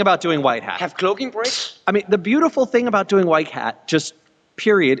beautiful thing about doing white hat. Have cloaking breaks? I mean, the beautiful thing about doing white hat, just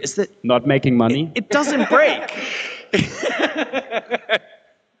period, is that Not making money. it doesn't break.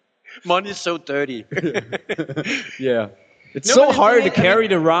 Money is so dirty. Yeah. It's No, so but hard to it's- carry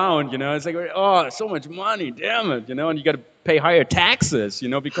it around, It's like, oh, so much money, damn it, And you got to pay higher taxes,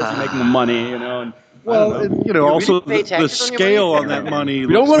 because you make more money, And Well, I don't know. and, also really pay the taxes on your scale money? on that money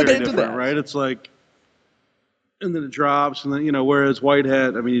We don't looks wanna very get into different, that. right? It's like, and then it drops, and then whereas white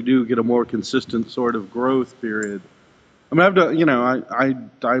hat, I mean, you do get a more consistent sort of growth period. I mean, I've done,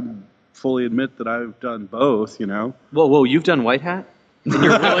 I fully admit that I've done both, Whoa, you've done white hat? And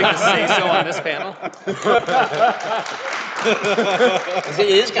you're willing to say so on this panel? It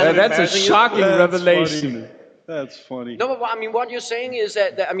is kind of That's a embarrassing. shocking That's revelation. funny. That's funny. No, but what you're saying is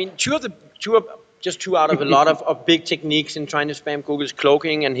that two out of a lot of big techniques in trying to spam Google is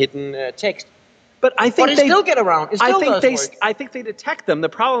cloaking and hidden text. But I think But it they still get around. It still does work. I think they detect them. The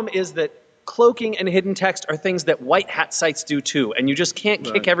problem is that cloaking and hidden text are things that white hat sites do too, and you just can't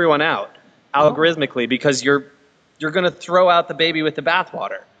kick everyone out algorithmically because you're going to throw out the baby with the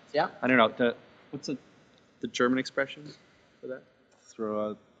bathwater. Yeah. I don't know. What's the German expression for that? Throw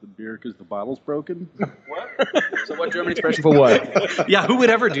out the beer because the bottle's broken. So what German expression For what? Yeah, who would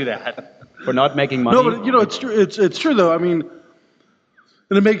ever do that? For not making money? No, but it's true. It's true though. I mean,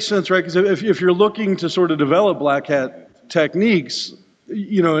 and it makes sense, right? Because if you're looking to sort of develop black hat techniques,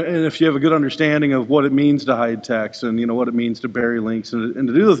 and if you have a good understanding of what it means to hide text and what it means to bury links and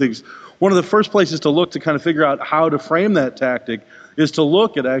to do those things, one of the first places to look to kind of figure out how to frame that tactic is to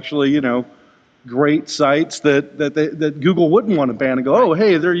look at actually great sites that Google wouldn't want to ban and go, oh,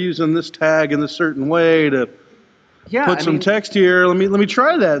 hey, they're using this tag in this certain way to put some text here. Let me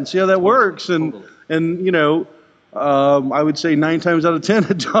try that and see how that works. And I would say 9 times out of 10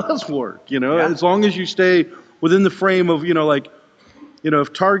 it does work. As long as you stay within the frame of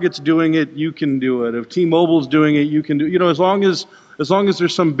if Target's doing it, you can do it. If T-Mobile's doing it, you can do. As long as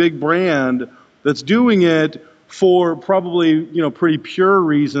there's some big brand that's doing it for probably pretty pure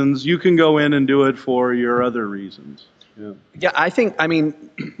reasons, you can go in and do it for your other reasons. Yeah, I mean,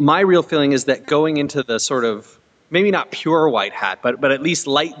 my real feeling is that going into the sort of, maybe not pure white hat, but at least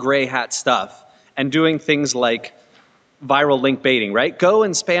light gray hat stuff, and doing things like viral link baiting, right? Go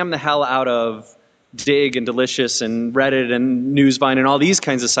and spam the hell out of Dig and Delicious and Reddit and Newsvine and all these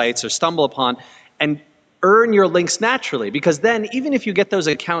kinds of sites, or Stumble Upon, and earn your links naturally. Because then, even if you get those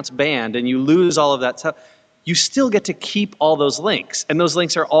accounts banned and you lose all of that stuff, you still get to keep all those links, and those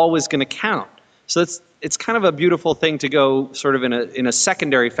links are always going to count. So it's kind of a beautiful thing to go sort of in a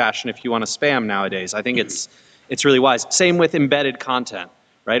secondary fashion if you want to spam nowadays. I think it's really wise. Same with embedded content,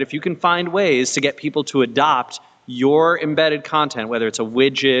 right? If you can find ways to get people to adopt your embedded content, whether it's a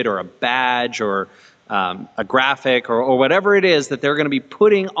widget or a badge or a graphic or whatever it is that they're going to be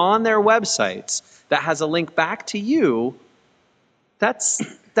putting on their websites that has a link back to you, that's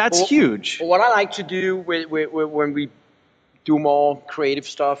huge. What I like to do when we do more creative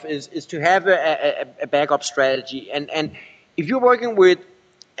stuff is to have a backup strategy. And if you're working with,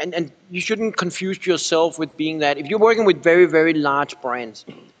 and you shouldn't confuse yourself with being that, if you're working with very, very large brands,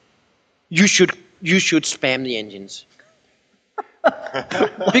 you should spam the engines.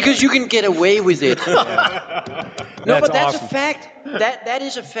 Because you can get away with it. No, but that's awesome. A fact. That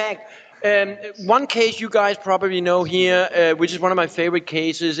is a fact. One case you guys probably know here, which is one of my favorite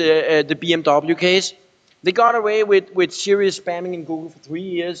cases, the BMW case. They got away with serious spamming in Google for 3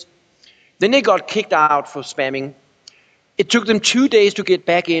 years. Then they got kicked out for spamming. It took them 2 days to get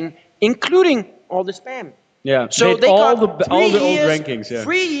back in, including all the spam. Yeah. So they all got the old rankings. Yeah.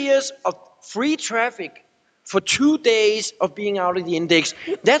 3 years of free traffic for 2 days of being out of the index.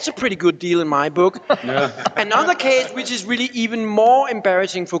 That's a pretty good deal in my book. Yeah. Another case, which is really even more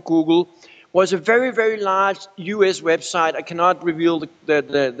embarrassing for Google, was a very, very large US website. I cannot reveal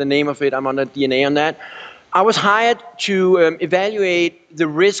the name of it. I'm under DNA on that. I was hired to evaluate the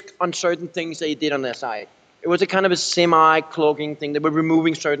risk on certain things they did on their site. It was a kind of a semi-cloaking thing. They were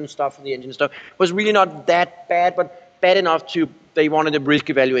removing certain stuff from the engine stuff. It was really not that bad, but bad enough they wanted a risk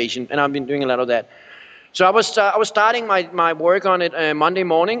evaluation, and I've been doing a lot of that. So I was starting my work on it Monday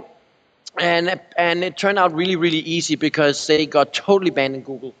morning, and it turned out really, really easy because they got totally banned in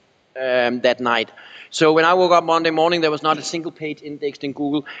Google that night. So when I woke up Monday morning, there was not a single page indexed in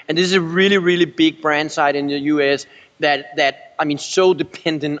Google. And this is a really, really big brand site in the US that I mean, so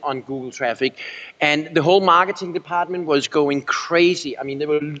dependent on Google traffic. And the whole marketing department was going crazy. I mean, they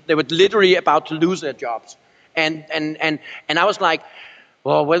were literally about to lose their jobs. And I was like,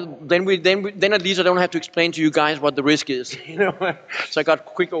 well, then at least I don't have to explain to you guys what the risk is, you know. So I got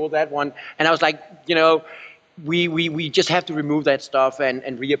quick over that one, and I was like, you know, we just have to remove that stuff and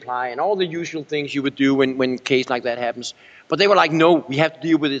reapply and all the usual things you would do when a case like that happens. But they were like, no, we have to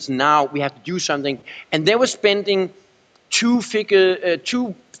deal with this now. We have to do something, and they were spending two-figure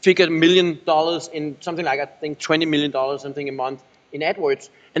 $2 million in something like, I think, $20 million something a month in AdWords.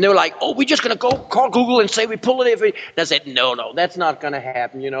 And they were like, oh, we're just going to go call Google and say we pull it. And I said, no, that's not going to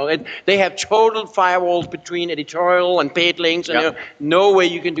happen. You know, they have total firewalls between editorial and paid links. And you know, no way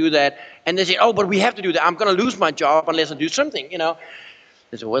you can do that. And they said, oh, but we have to do that. I'm going to lose my job unless I do something, you know.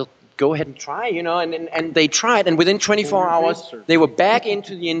 I said, well, go ahead and try, you know. And they tried. And within 24 hours, they were back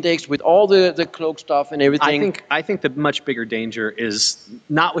into the index with all the cloak stuff and everything. I think the much bigger danger is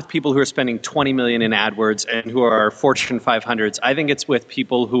not with people who are spending $20 million in AdWords and who are Fortune 500s. I think it's with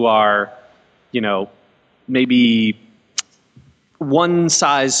people who are, you know, maybe one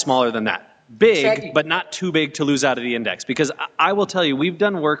size smaller than that. Big, exactly. But not too big to lose out of the index. Because I will tell you, we've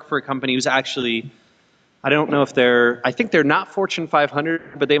done work for a company who's actually, I don't know if I think they're not Fortune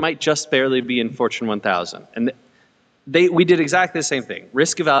 500, but they might just barely be in Fortune 1000. And we did exactly the same thing.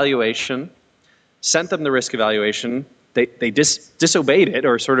 Risk evaluation, sent them the risk evaluation. They disobeyed it,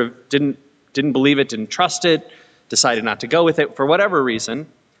 or sort of didn't believe it, didn't trust it, decided not to go with it for whatever reason,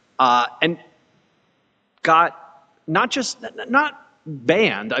 and got not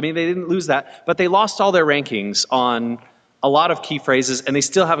banned. I mean, they didn't lose that, but they lost all their rankings on a lot of key phrases, and they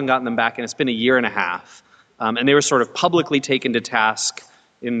still haven't gotten them back, and it's been a year and a half. And they were sort of publicly taken to task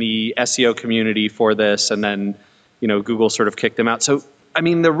in the SEO community for this, and then, you know, Google sort of kicked them out. So, I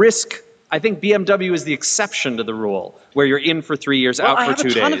mean, the risk, I think BMW is the exception to the rule, where you're in for 3 years, out for 2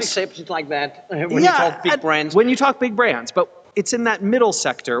 days. I have a ton of exceptions like that when you talk big brands. When you talk big brands, but it's in that middle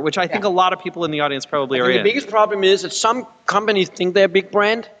sector, which I think a lot of people in the audience probably are in. The biggest problem is that some companies think they're a big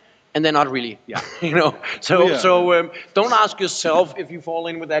brand, and they're not really. Yeah. You know, so don't ask yourself if you fall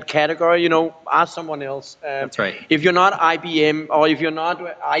in with that category. You know, ask someone else. That's right. If you're not IBM, or if you're not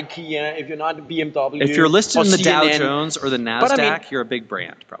IKEA, if you're not BMW, if you're listed in the CNN, Dow Jones or the NASDAQ, you're a big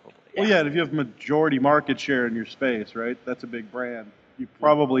brand, probably. Well, yeah, and if you have majority market share in your space, right, that's a big brand. You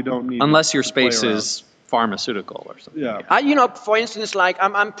probably don't need. Unless your space is pharmaceutical or something. Yeah. You know, for instance, like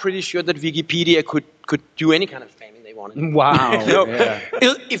I'm pretty sure that Wikipedia could do any kind of spamming they wanted. Wow. You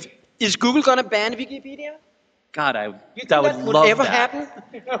know, Is Google gonna ban Wikipedia? God, You think that would would love ever that.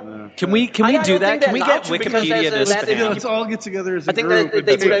 happen? Can we I do don't that? think Can we they're get allowed to, because Wikipedia there's to a- spam? Let's all get together as a I think group that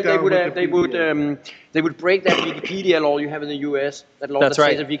they would break that Wikipedia law you have in the U.S. That law That's that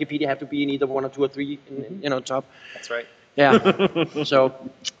right. says that Wikipedia have to be in either 1 or 2 or 3, top. That's right. Yeah. So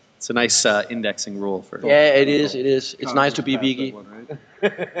It's a nice indexing rule for. yeah, it is. It is. It's nice to be Wiki.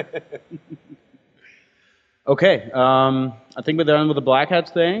 Okay, I think we're done with the Black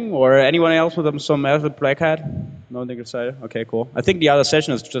Hat thing, or anyone else with some else with Black Hat? No one excited? Okay, cool. I think the other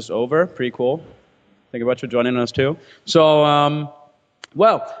session is just over. Pretty cool. Thank you very much for joining us too. So,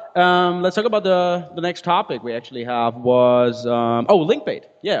 let's talk about the next topic we actually have was, link bait.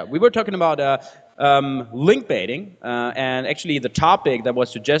 Yeah, we were talking about link baiting, and actually the topic that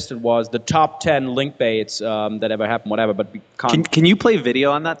was suggested was the top 10 link baits that ever happened, whatever, but we can't. Can you play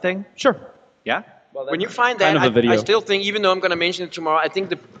video on that thing? Sure. Yeah? When you find kind that, of a video. I still think, even though I'm going to mention it tomorrow, I think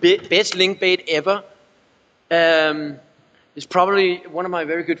the best link bait ever is probably one of my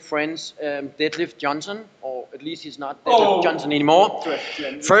very good friends, Deadlift Johnson, or at least he's not Deadlift Johnson anymore.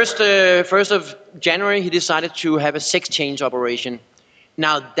 First of January, he decided to have a sex change operation.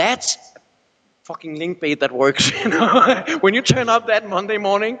 Now that's fucking link bait that works. When you turn up that Monday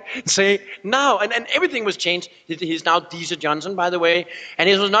morning and say now, and everything was changed. He's now Deezer Johnson, by the way, and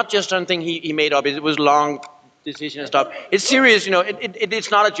it was not just something he made up. It was long decision and stuff. It's serious,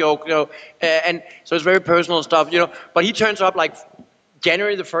 it's not a joke, and so it's very personal stuff, but he turns up like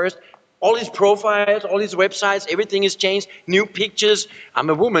January the 1st, all his profiles, all his websites, everything is changed, new pictures.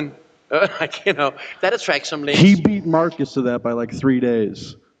 I'm a woman. That attracts some ladies. He beat Marcus to that by like 3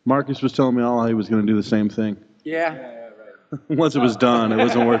 days. Marcus was telling me all he was going to do the same thing. Yeah. Once it was done, it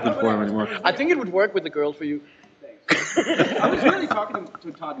wasn't worth it for him anymore. I think it would work with the girls for you. I was really talking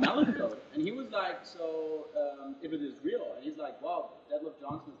to Todd Mellencott, and he was like, so if it is real, and he's like, wow, Deadlift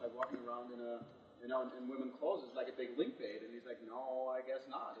Johnson is like walking around in women's clothes, it's like a big link bait, and he's like, no, I guess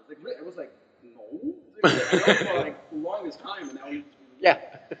not. It's like, it was like, no, for like the longest time, and now he's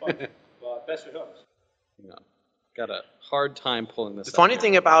best for him. No. Got a hard time pulling this. The funny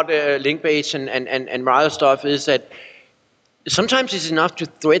thing about link baits and other stuff is that sometimes it's enough to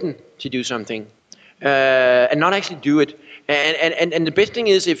threaten to do something and not actually do it. And the best thing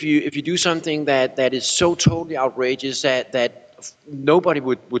is if you do something that is so totally outrageous that nobody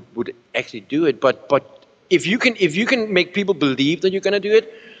would actually do it. But if you can make people believe that you're going to do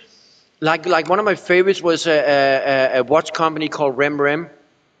it, like one of my favorites was a watch company called Rem. I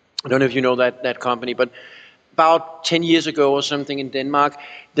don't know if you know that company, but about 10 years ago or something in Denmark,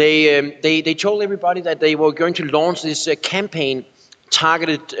 they told everybody that they were going to launch this campaign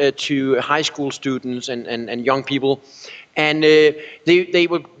targeted to high school students and young people. And they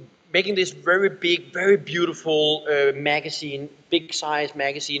were making this very big, very beautiful magazine, big size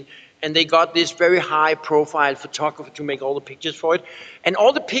magazine. And they got this very high profile photographer to make all the pictures for it. And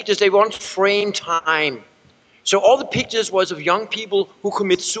all the pictures, they want frame time. So all the pictures was of young people who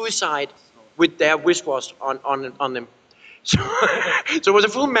commit suicide with their wristwatch on them. So it was a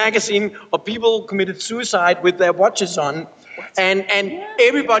full magazine of people who committed suicide with their watches on, and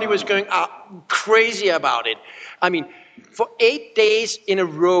everybody was going crazy about it. I mean, for 8 days in a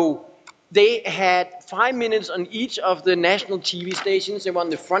row, they had 5 minutes on each of the national TV stations. They were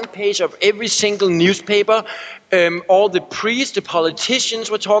on the front page of every single newspaper. All the priests, the politicians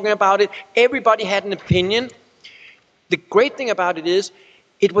were talking about it. Everybody had an opinion. The great thing about it is,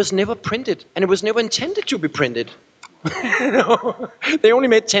 it was never printed, and it was never intended to be printed. They only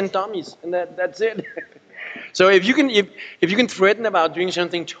made 10 dummies, and that's it. So if you can threaten about doing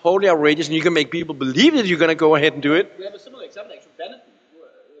something totally outrageous, and you can make people believe that you're going to go ahead and do it. We have a similar example, actually, Benetton.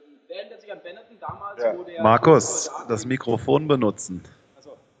 Wer erinnert sich an Benetton damals, wo der... Markus, das Mikrofon benutzen.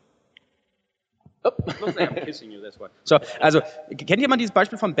 I'm kissing you, that's why. So, also, kennt jemand dieses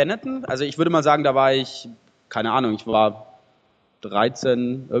Beispiel von Benetton? Also ich würde mal sagen, da war ich, keine Ahnung, ich war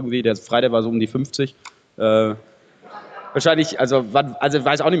 13 irgendwie, der Freitag war so um die 50. Wahrscheinlich, also ich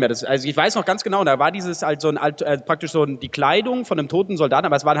weiß auch nicht mehr. Also ich weiß noch ganz genau, da war dieses halt praktisch so die Kleidung von einem toten Soldaten,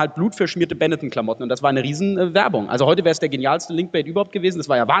 aber es waren halt blutverschmierte Benetton-Klamotten und das war eine riesen Werbung. Also heute wäre es der genialste Linkbait überhaupt gewesen. Das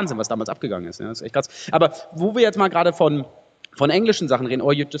war ja Wahnsinn, was damals abgegangen ist. Ja, das ist echt krass. Aber wo wir jetzt mal gerade von englischen Sachen reden,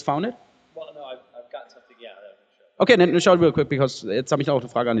 you just found it? Well, no, I've got something, yeah. Okay, then show it real quick, because jetzt habe ich auch eine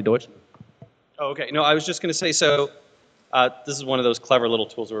Frage an die Deutschen. Oh, okay. No, I was just going to say, so this is one of those clever little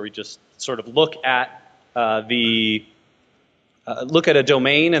tools where we just sort of look at look at a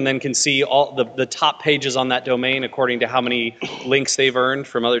domain and then can see all the top pages on that domain according to how many links they've earned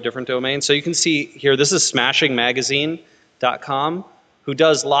from other different domains. So you can see here, this is smashingmagazine.com, who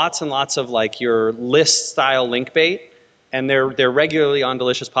does lots and lots of like your list style link bait. and they're regularly on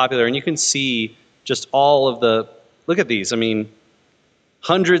Delicious Popular, and you can see just all of the, look at these, I mean,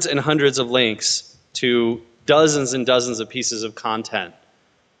 hundreds and hundreds of links to dozens and dozens of pieces of content,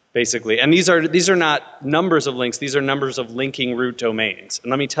 basically. And these are not numbers of links, these are numbers of linking root domains. And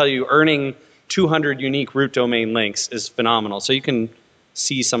let me tell you, earning 200 unique root domain links is phenomenal. So you can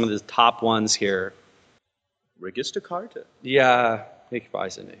see some of the top ones here. Registerkarte? Ja, ich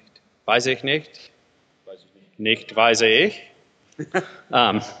weiß nicht. Weiß ich nicht? Nicht weiß ich.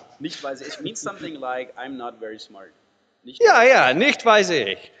 Nicht weiß ich means something like I'm not very smart. Nicht yeah, nicht weiß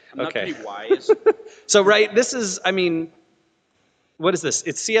ich. I'm not Okay. very wise. So, right, this is, I mean, what is this?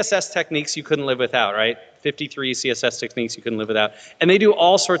 It's CSS techniques you couldn't live without, right? 53 CSS techniques you couldn't live without. And they do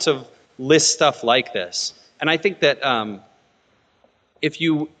all sorts of list stuff like this. And I think that if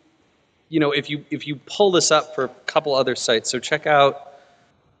you pull this up for a couple other sites, so check out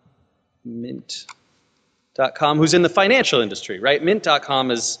Mint.com, who's in the financial industry, right? Mint.com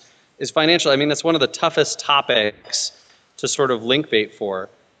is financial. I mean, that's one of the toughest topics to sort of link bait for.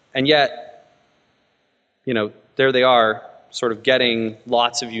 And yet, there they are, sort of getting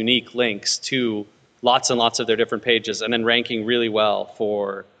lots of unique links to lots and lots of their different pages, and then ranking really well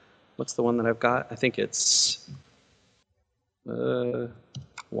for, what's the one that I've got? I think it's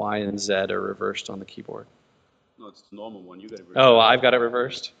Y and Z are reversed on the keyboard. No, it's the normal one. You got it reversed. Oh, I've got it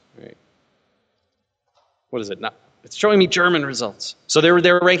reversed? Right. What is it? No, it's showing me German results. So they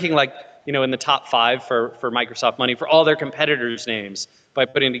were ranking like, in the top 5 for Microsoft Money for all their competitors' names by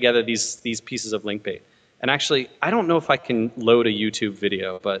putting together these pieces of link bait. And actually, I don't know if I can load a YouTube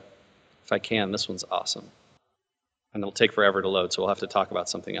video, but if I can, this one's awesome. And it'll take forever to load, so we'll have to talk about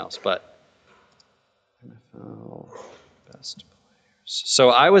something else. But NFL best players. So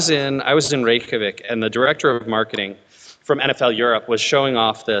I was in Reykjavik, and the director of marketing from NFL Europe was showing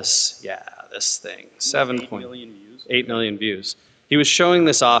off this thing, 8 million views. He was showing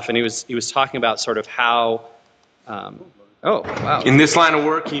this off, and he was talking about sort of how. Oh wow! In this line of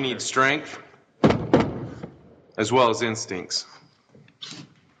work, you need strength as well as instincts.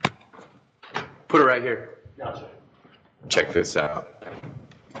 Put it right here. Gotcha. Check this out.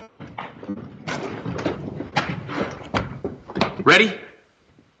 Ready?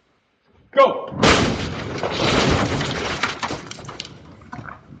 Go!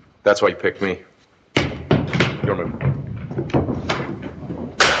 That's why you picked me. Your move.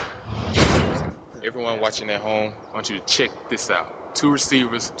 Everyone watching at home, I want you to check this out. 2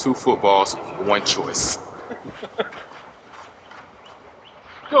 receivers, 2 footballs, 1 choice.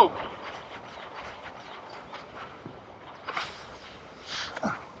 Go!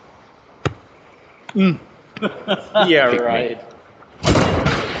 Yeah, right.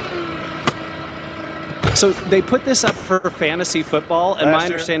 So they put this up for fantasy football, and my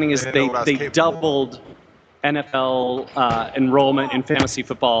understanding is they doubled NFL enrollment in fantasy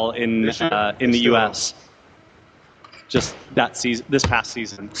football in the U.S. Just that season, this past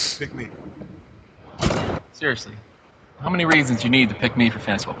season. Pick me. Seriously, how many reasons you need to pick me for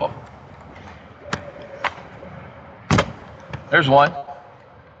fantasy football? There's one.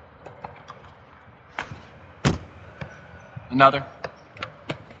 Another.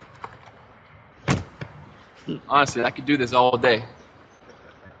 Honestly, I could do this all day.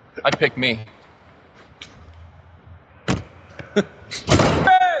 I'd pick me.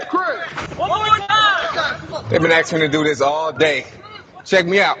 One more time! They've been asking me to do this all day. Check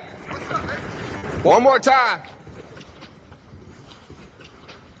me out. One more time.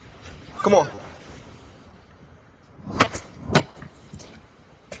 Come on.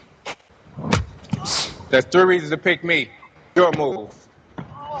 That's 3 reasons to pick me. Your move.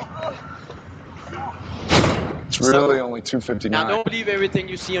 It's really only $2.59. Now, don't believe everything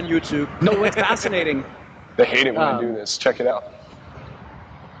you see on YouTube. No, it's fascinating. They hate it when I do this. Check it out.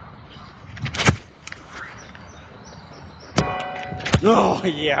 Oh,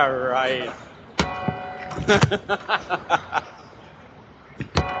 yeah, right.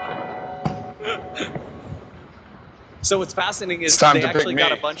 So what's fascinating is time they to pick actually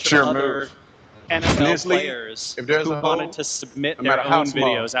got me. a bunch Cheer of other move. NFL In this league, players if there's who a wanted hole, to submit no their matter how own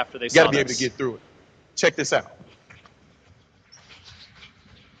small, videos after they you saw gotta be able this. to get through it. Check this out.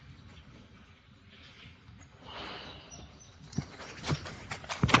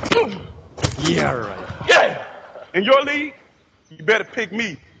 Yeah, right. Yeah! In your league, you better pick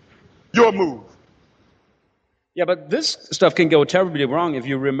me. Your move. Yeah, but this stuff can go terribly wrong if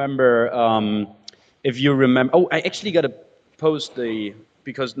you remember. Oh, I actually got to post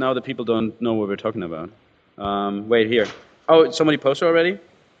because now the people don't know what we're talking about. Wait here. Oh, somebody posted already?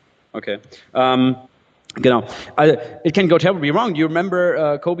 Okay. Genau. It can go terribly wrong. Do you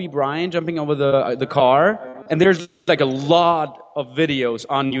remember Kobe Bryant jumping over the car And there's like a lot of videos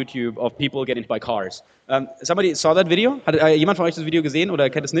on YouTube of people getting hit by cars. Somebody saw that video? Hat jemand von euch das Video gesehen oder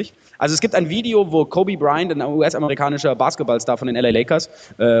kennt es nicht? Also es gibt ein Video, wo Kobe Bryant, ein US-amerikanischer Basketballstar von den LA Lakers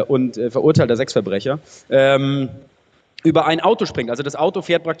und verurteilter Sexverbrecher, über ein Auto springt. Also das Auto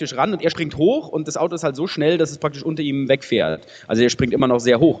fährt praktisch ran und er springt hoch und das Auto ist halt so schnell, dass es praktisch unter ihm wegfährt. Also er springt immer noch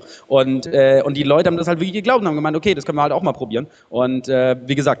sehr hoch. Und die Leute haben das halt wirklich geglaubt und haben gemeint, okay, das können wir halt auch mal probieren. Und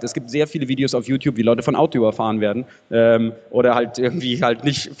wie gesagt, es gibt sehr viele Videos auf YouTube, wie Leute von Auto überfahren werden oder halt irgendwie halt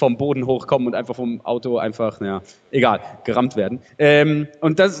nicht vom Boden hochkommen und einfach vom Auto einfach, egal, gerammt werden.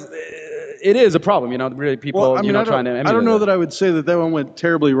 Und das... It is a problem, really people, well, I mean, trying to emulate I don't know that I would say that one went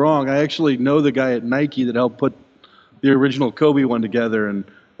terribly wrong. I actually know the guy at Nike that helped put the original Kobe one together, and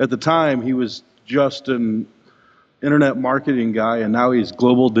at the time he was just an internet marketing guy, and now he's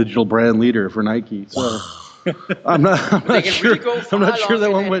global digital brand leader for Nike. So I'm not sure. Really I'm not sure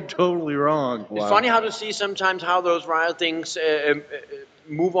that one went totally wrong. It's funny how to see sometimes how those viral things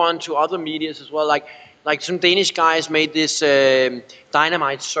move on to other medias as well. Like some Danish guys made this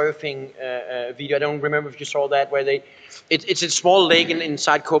dynamite surfing video. I don't remember if you saw that, where it's a small lake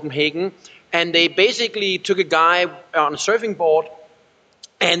inside Copenhagen. And they basically took a guy on a surfing board,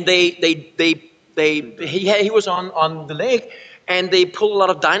 and he was on the lake, and they pulled a lot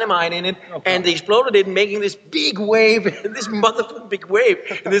of dynamite in it, and they exploded it, making this big wave, this motherfucking big wave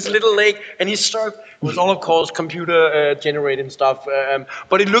in this little lake. And he surfed. It was all, of course, computer generated stuff,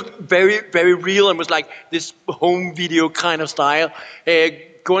 but it looked very, very real and was like this home video kind of style. You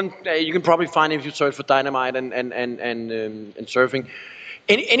can probably find it if you search for dynamite and surfing.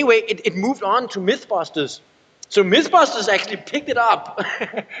 Anyway, it moved on to Mythbusters. So Mythbusters actually picked it up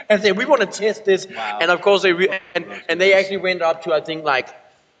and said, we want to test this. Wow. And of course, they actually went up to, I think, like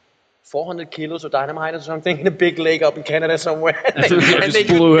 400 kilos of dynamite or something in a big lake up in Canada somewhere. and they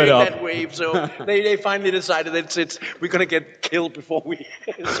blew it up. That wave. So they finally decided that we're going to get killed before we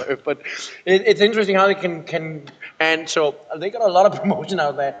surf. But it's interesting how they can. And so they got a lot of promotion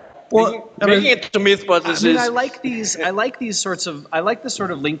out there. Well, making it to Mythbusters I like this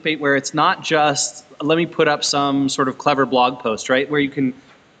sort of link bait where it's not just let me put up some sort of clever blog post, right? Where you can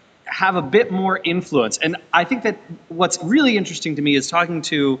have a bit more influence. And I think that what's really interesting to me is talking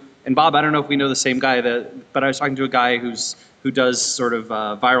to, and Bob, I don't know if we know the same guy, but I was talking to a guy who does sort of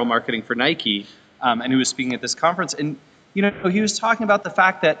viral marketing for Nike, and who was speaking at this conference, and he was talking about the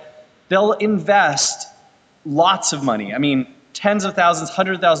fact that they'll invest lots of money. I mean, tens of thousands,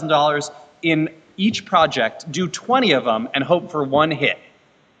 $100,000 in each project, do 20 of them, and hope for one hit.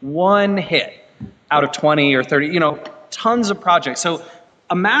 One hit out of 20 or 30, tons of projects. So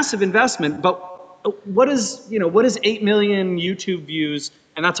a massive investment, but what is 8 million YouTube views?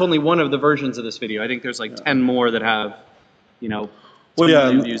 And that's only one of the versions of this video. I think there's like 10 more that have, 2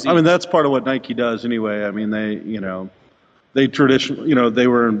 million views each. I mean, that's part of what Nike does anyway. I mean, they traditionally, they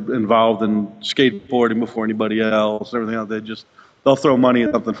were involved in skateboarding before anybody else and everything else. They'll throw money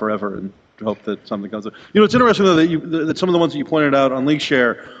at something forever and hope that something comes up. It's interesting though that some of the ones that you pointed out on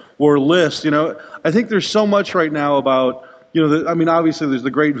LeakShare were lists. I think there's so much right now about, obviously there's the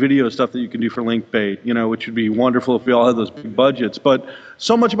great video stuff that you can do for LinkBait, which would be wonderful if we all had those big budgets. But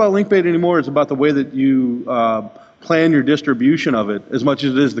so much about LinkBait anymore is about the way that you plan your distribution of it as much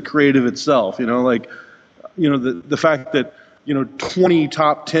as it is the creative itself. The fact that 20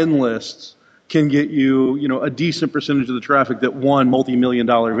 top 10 lists can get you, a decent percentage of the traffic that one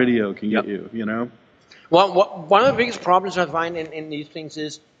multi-million-dollar video can get you. Well, one of the biggest problems I find in these things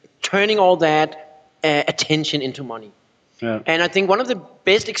is turning all that attention into money. Yeah. And I think one of the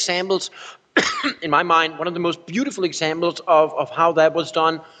best examples, in my mind, one of the most beautiful examples of how that was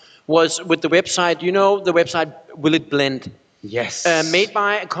done was with the website. The website Will It Blend? Yes. Made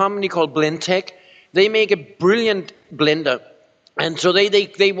by a company called Blendtec. They make a brilliant blender. And so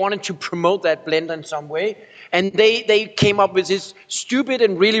they wanted to promote that blender in some way. And they came up with this stupid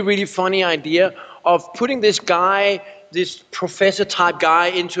and really, really funny idea of putting this guy, this professor-type guy,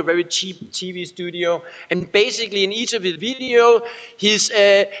 into a very cheap TV studio. And basically in each of his videos,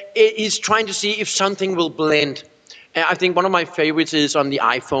 he's trying to see if something will blend. I think one of my favorites is on the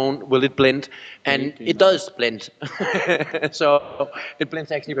iPhone, Will It Blend? And it does blend. So it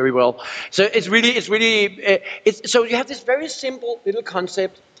blends actually very well. So so you have this very simple little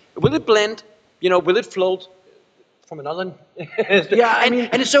concept. Will it blend? Will it float from another? Yeah,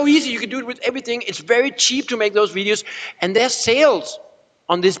 and it's so easy. You can do it with everything. It's very cheap to make those videos. And their sales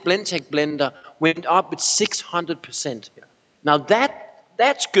on this Blendtec blender went up with 600%. Now that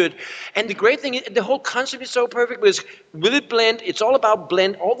That's good. And the great thing is, the whole concept is so perfect because will it blend? It's all about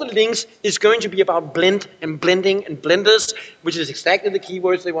blend. All the links is going to be about blend and blending and blenders, which is exactly the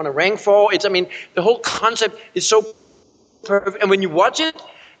keywords they want to rank for. The whole concept is so perfect. And when you watch it,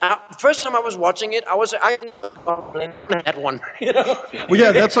 first time I was watching it, I blend that one. You know? Well,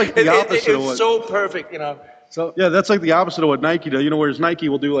 yeah, that's like the opposite. It's so perfect, you know. So yeah, that's like the opposite of what Nike does. You know, whereas Nike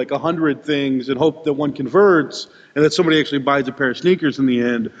will do like 100 things and hope that one converts, and that somebody actually buys a pair of sneakers in the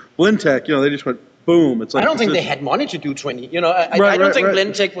end. Blendtec, you know, they just went boom. It's like I don't think they had money to do 20. You know, I don't think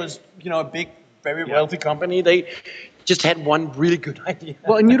Blendtec was, you know, a big, very wealthy company. They just had one really good idea.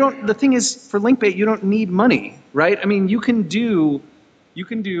 Well, and the thing is, for Linkbait, you don't need money, right? I mean, you can do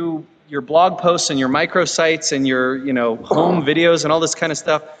your blog posts and your microsites and your, you know, home videos and all this kind of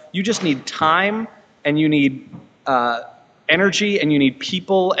stuff. You just need time, and you need energy, and you need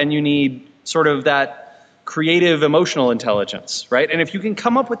people, and you need sort of that creative, emotional intelligence, right? And if you can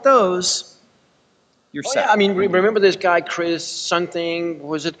come up with those, you're set. Yeah, I mean, remember this guy, Chris something,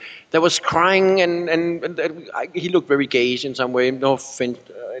 was it, that was crying, and he looked very gayish in some way, no offense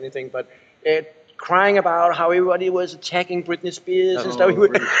or anything, but crying about how everybody was attacking Britney Spears and stuff.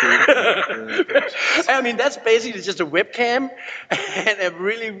 I mean, that's basically just a webcam and a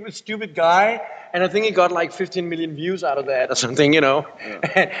really stupid guy. And I think he got like 15 million views out of that or something, you know.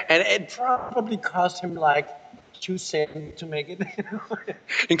 Yeah. And it probably cost him like 2 cents to make it, you know?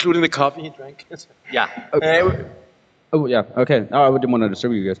 Including the coffee he drank. Yeah. Oh, yeah. Okay. I didn't want to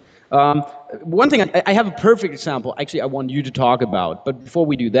disturb you guys. One thing, I have a perfect example. Actually, I want you to talk about. But before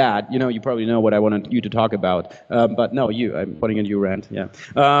we do that, you know, you probably know what I wanted you to talk about. But no, I'm putting in you, Rand. Yeah.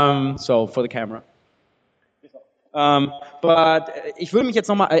 So for the camera. But ich will mich jetzt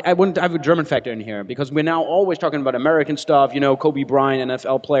nochmal, I want to have a German factor in here, because we're now always talking about American stuff, you know, Kobe Bryant,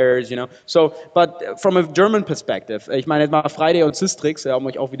 NFL players, you know. So, but from a German perspective, ich meine jetzt mal Friday und Systrix, um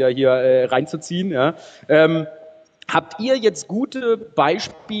euch auch wieder hier reinzuziehen, ja. Habt ihr jetzt gute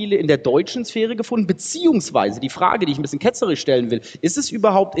Beispiele in der deutschen Sphäre gefunden, beziehungsweise die Frage, die ich ein bisschen ketzerisch stellen will, ist es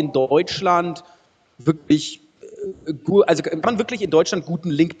überhaupt in Deutschland wirklich gut, also kann man wirklich in Deutschland guten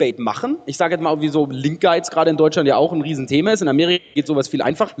Linkbait machen? Ich sage jetzt mal, wie so Linkguides gerade in Deutschland ja auch ein Riesenthema ist. In Amerika geht sowas viel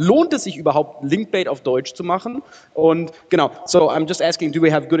einfacher. Lohnt es sich überhaupt, Linkbait auf Deutsch zu machen? Und genau, so I'm just asking, do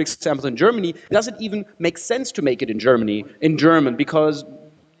we have good examples in Germany? Does it even make sense to make it in Germany, in German? Because,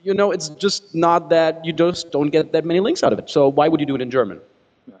 you know, it's just not that, you just don't get that many links out of it. So why would you do it in German?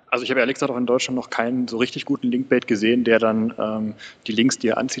 Also ich habe ehrlich gesagt auch in Deutschland noch keinen so richtig guten Linkbait gesehen, der dann die Links, die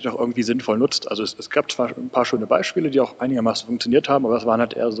er anzieht, auch irgendwie sinnvoll nutzt. Also es gab zwar ein paar schöne Beispiele, die auch einigermaßen funktioniert haben, aber es waren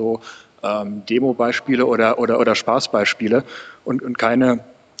halt eher so Demo-Beispiele oder Spaßbeispiele und keine,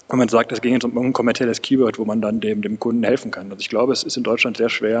 wenn man sagt, es ging jetzt um irgendein kommerzielles Keyword, wo man dann dem Kunden helfen kann. Also ich glaube, es ist in Deutschland sehr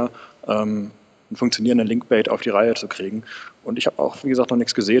schwer, einen funktionierenden Linkbait auf die Reihe zu kriegen. Und ich habe auch, wie gesagt, noch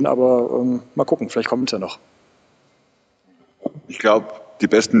nichts gesehen, aber mal gucken, vielleicht kommt es ja noch. Ich glaube, die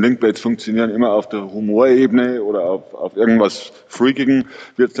besten Linkbaits funktionieren immer auf der Humorebene oder auf irgendwas Freakigen,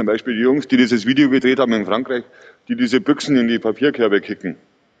 wie jetzt zum Beispiel die Jungs, die dieses Video gedreht haben in Frankreich, die diese Büchsen in die Papierkörbe kicken.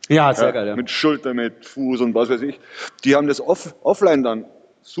 Ja, sehr geil. Ja. Mit Schulter, mit Fuß und was weiß ich. Die haben das offline dann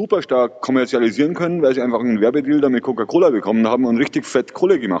super stark kommerzialisieren können, weil sie einfach einen Werbedeal da mit Coca-Cola bekommen haben und richtig fett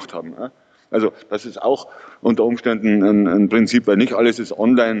Kohle gemacht haben. Also das ist auch unter Umständen ein Prinzip, weil nicht alles ist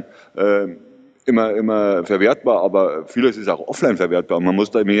online immer verwertbar, aber vieles ist auch offline verwertbar. Man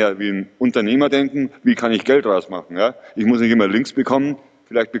muss da mehr wie ein Unternehmer denken, wie kann ich Geld rausmachen. Ja? Ich muss nicht immer Links bekommen,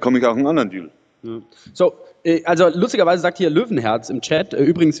 vielleicht bekomme ich auch einen anderen Deal. Ja. So, also lustigerweise sagt hier Löwenherz im Chat,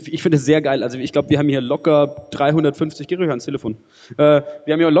 übrigens, ich finde es sehr geil, also ich glaube, wir haben hier locker 350, geh ruhig ans Telefon, wir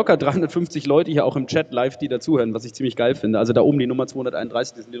haben hier locker 350 Leute hier auch im Chat live, die dazuhören, was ich ziemlich geil finde. Also da oben die Nummer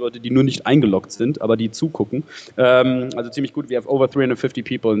 231, das sind die Leute, die nur nicht eingeloggt sind, aber die zugucken. Also ziemlich gut, we have over 350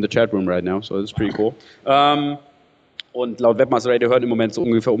 people in the chat room right now, so that's pretty cool. Und laut Webmaster Radio hören im Moment so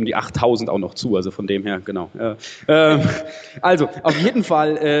ungefähr um die 8000 auch noch zu, also von dem her, genau. Also, auf jeden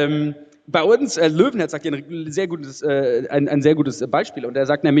Fall, bei uns, Löwenherz sagt hier ein sehr gutes Beispiel, und er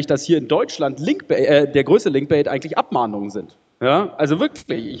sagt nämlich, dass hier in Deutschland der größte Linkbait eigentlich Abmahnungen sind. Ja, also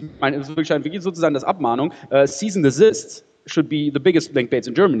wirklich, ich meine, es scheint wirklich so zu sein, dass Abmahnung, Cease and Desist should be the biggest linkbaits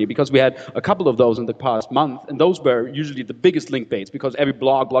in Germany, because we had a couple of those in the past month, and those were usually the biggest linkbaits, because every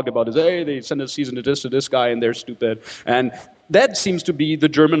blog about it, hey, they send a cease and desist to this guy and they're stupid, and that seems to be the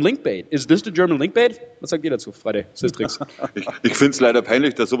German linkbait. Is this the German linkbait? Was sagt ihr dazu, Friday? Systrix? Ich finde es leider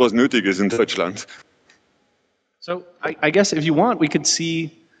peinlich, dass sowas nötig ist in Deutschland. So I guess if you want, we could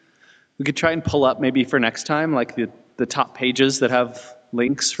try and pull up maybe for next time, like the top pages that have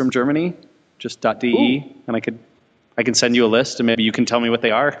links from Germany, just .de, and I can send you a list, and maybe you can tell me what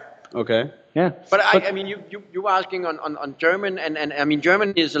they are. Okay. Yeah. But I mean, you were asking on German, and I mean,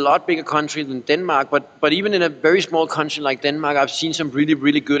 Germany is a lot bigger country than Denmark, but even in a very small country like Denmark, I've seen some really,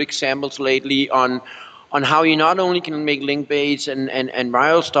 really good examples lately on how you not only can make link baits and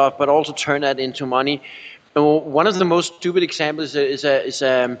viral stuff, but also turn that into money. One of the most stupid examples is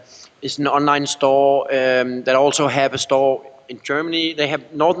an online store that also have a store in Germany. They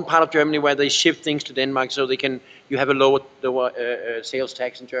have northern part of Germany where they ship things to Denmark, so you have a lower sales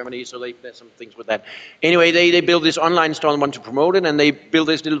tax in Germany. So there's some things with that. Anyway, they build this online store and want to promote it, and they build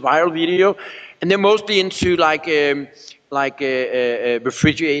this little viral video, and they're mostly into like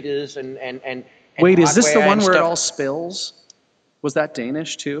refrigerators and Wait, is this the hardware one and where it stuff. all spills? Was that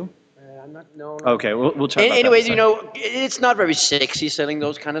Danish too? I'm not, no. Okay, we'll chat about Anyway, that in a you know, it's not very sexy selling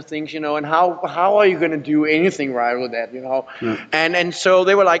those kind of things, you know, and how are you going to do anything right with that, you know? And so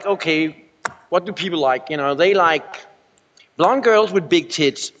they were like, okay, what do people like? You know, they like blonde girls with big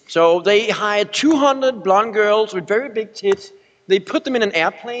tits. So they hired 200 blonde girls with very big tits. They put them in an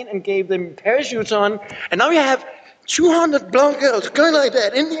airplane and gave them parachutes on. And now you have 200 blonde girls going like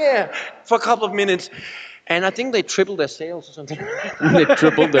that in the air for a couple of minutes. And I think they tripled their sales or something. They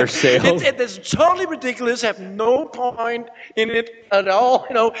tripled their sales. It's totally ridiculous. Have no point in it at all,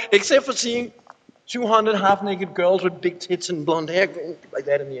 you know, except for seeing 200 half-naked girls with big tits and blonde hair going like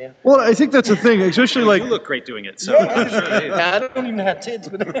that in the air. Well, I think that's the thing, especially like You look great doing it. So I don't even have tits.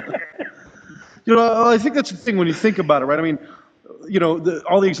 But you know, I think that's the thing when you think about it, right? I mean, you know,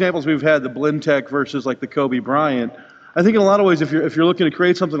 all the examples we've had, the Blendtec versus like the Kobe Bryant. I think in a lot of ways, if you're looking to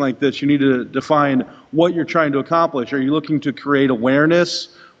create something like this, you need to define what you're trying to accomplish. Are you looking to create awareness,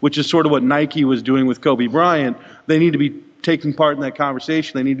 which is sort of what Nike was doing with Kobe Bryant? They need to be taking part in that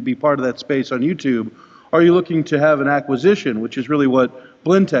conversation. They need to be part of that space on YouTube. Are you looking to have an acquisition, which is really what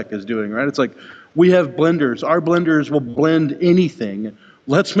Blendtec is doing, right? It's like, we have blenders. Our blenders will blend anything.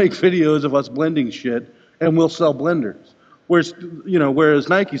 Let's make videos of us blending shit, and we'll sell blenders. Whereas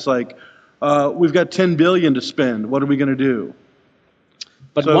Nike's like, we've got $10 billion to spend. What are we going to do?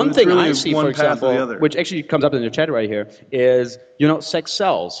 But So one it's thing really I see, one for path or the example, other. which actually comes up in the chat right here, is, you know, sex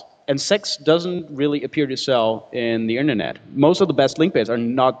sells. And sex doesn't really appear to sell in the internet. Most of the best link baits are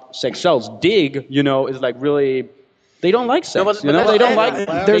not sex sells. Dig, you know, is like really, they don't like sex. You know, they don't like.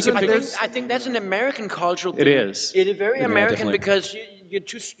 I think that's an American cultural thing. It is. It is very Yeah, American definitely. because you're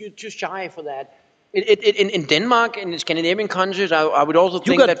too shy for that. In Denmark and in Scandinavian countries, I would also You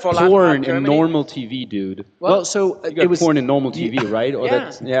think got that for a lot of porn in Germany, normal TV, dude. Well, so You got porn in normal TV, right? Or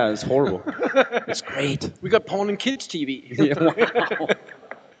Yeah. it's horrible. It's great. we got porn in kids TV. Wow.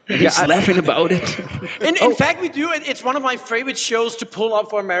 He's laughing about it. In fact, we do. It's one of my favorite shows to pull up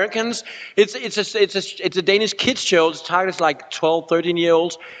for Americans. It's a Danish kids show. It targets like 12,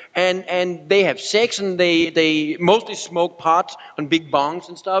 13-year-olds, and they have sex and they mostly smoke pot on big bongs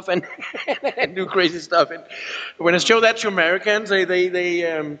and stuff and do crazy stuff. And when I show that to Americans,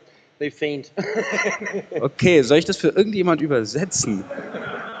 they faint. Okay, soll ich das für irgendjemand übersetzen?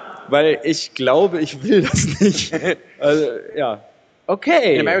 Weil ich glaube, ich will das nicht. Also, ja.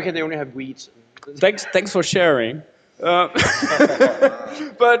 Okay. In America, they only have weeds. Thanks for sharing. But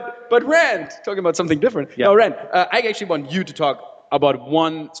Rand, talking about something different. Yeah. No, Rand, I actually want you to talk about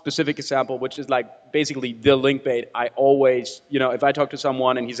one specific example, which is like basically the link bait. I always, you know, if I talk to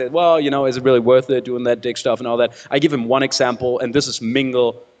someone and he says, well, you know, is it really worth it doing that dick stuff and all that? I give him one example, and this is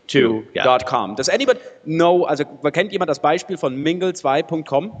mingle2.com. Does anybody know, also kennt jemand das Beispiel von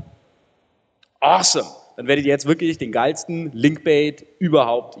mingle2.com? Awesome. Dann werdet ihr jetzt wirklich den geilsten Linkbait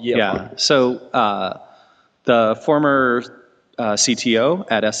überhaupt je erfahren. Yeah. So the former CTO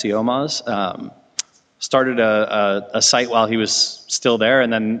at SEOmoz started a site while he was still there,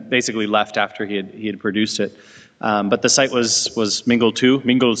 and then basically left after he had produced it. But the site was Mingle2,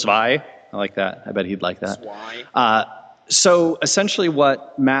 Mingle2. I like that. I bet he'd like that. So essentially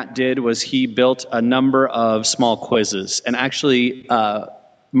what Matt did was he built a number of small quizzes. And actually,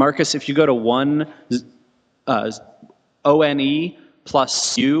 Marcus, if you go to ONE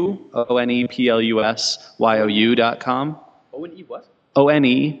plus U, ONEPLUSYOU.com. ONE what?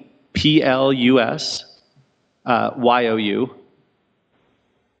 ONEPLUS YOU.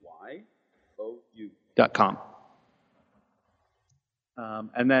 .com.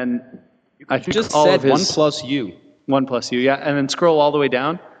 And then I think just all said of his 1 plus U. 1 plus U, yeah. And then scroll all the way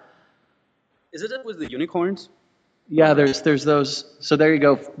down. Is it with the unicorns? Yeah, there's those. So there you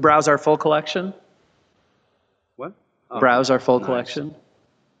go. Browse our full collection. What? Browse our full collection.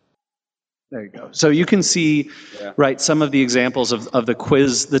 There you go. So you can see, right, some of the examples of the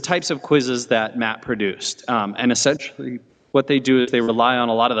quiz, the types of quizzes that Matt produced. And essentially what they do is they rely on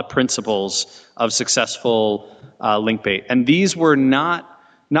a lot of the principles of successful link bait. And these were not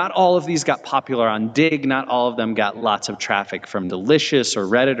Not all of these got popular on Dig. Not all of them got lots of traffic from Delicious or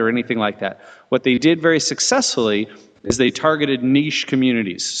Reddit or anything like that. What they did very successfully is they targeted niche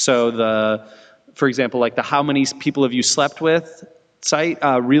communities. So for example, like the How Many People Have You Slept With site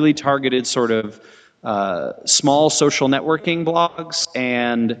really targeted sort of small social networking blogs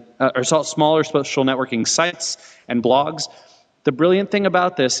or smaller social networking sites and blogs. The brilliant thing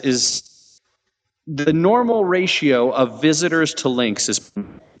about this is the normal ratio of visitors to links is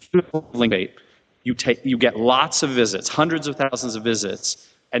Linkbait. You get lots of visits, hundreds of thousands of visits,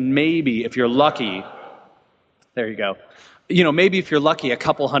 and maybe if you're lucky, there you go. Maybe if you're lucky, a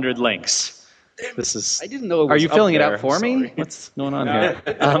couple hundred links. This is. I didn't know. Are you filling it out for me? What's going on here?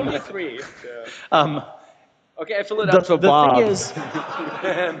 Only 3. Okay, I fill it out for The Bob. thing is,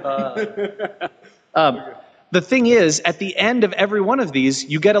 the thing is, at the end of every one of these,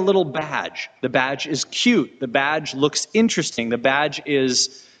 you get a little badge. The badge is cute. The badge looks interesting. The badge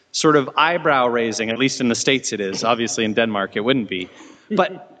is sort of eyebrow raising. At least in the States, it is. Obviously, in Denmark, it wouldn't be.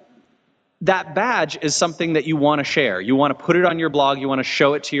 But that badge is something that you want to share. You want to put it on your blog. You want to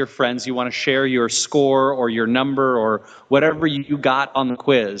show it to your friends. You want to share your score or your number or whatever you got on the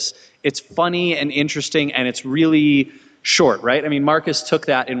quiz. It's funny and interesting, and it's really short, right? I mean, Marcus took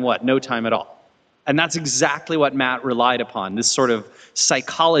that in no time at all. And that's exactly what Matt relied upon, this sort of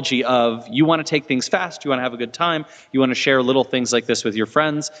psychology of you want to take things fast, you want to have a good time, you want to share little things like this with your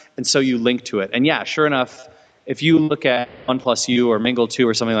friends, and so you link to it. And yeah, sure enough, if you look at OnePlus U or Mingle2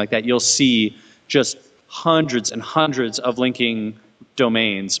 or something like that, you'll see just hundreds and hundreds of linking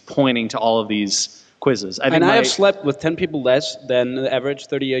domains pointing to all of these quizzes. I have slept with 10 people less than the average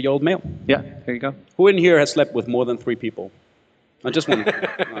 30-year-old male. Yeah, there you go. Who in here has slept with more than 3 people? I just want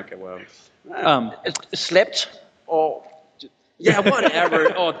to... Okay, well... Slept or... Yeah,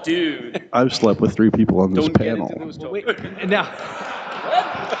 whatever. Oh, dude. I've slept with 3 people on this panel. Now...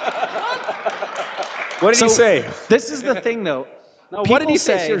 What did he say? This is the thing, though. No, what did he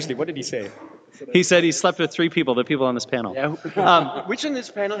say? Seriously, what did he say? He said he slept with 3 people, the people on this panel. Yeah. Which in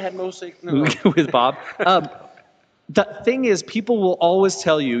this panel had most... No. With Bob. The thing is, people will always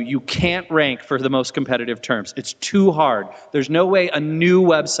tell you can't rank for the most competitive terms. It's too hard. There's no way a new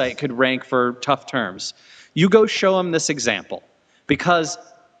website could rank for tough terms. You go show them this example. Because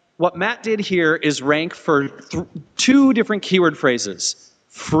what Matt did here is rank for 2 different keyword phrases.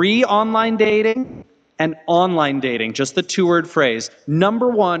 Free online dating and online dating, just the 2-word phrase. Number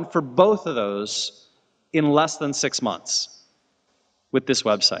 1 for both of those in less than 6 months with this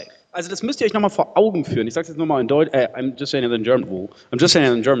website. Also das müsst ihr euch nochmal vor Augen führen. Ich sage es jetzt nochmal in Deutsch. I'm just saying it in German. I'm just saying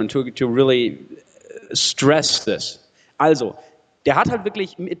it in German to really stress this. Also, der hat halt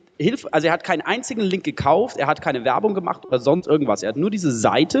wirklich mit Hilfe, also er hat keinen einzigen Link gekauft, er hat keine Werbung gemacht oder sonst irgendwas. Er hat nur diese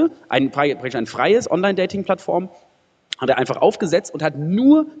Seite, ein freies Online-Dating-Plattform, hat er einfach aufgesetzt und hat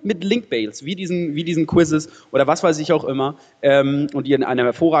nur mit Linkbaits, wie diesen Quizzes oder was weiß ich auch immer, und die in einem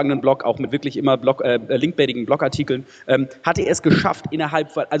hervorragenden Blog, auch mit wirklich immer linkbaitigen Blogartikeln, hatte er es geschafft,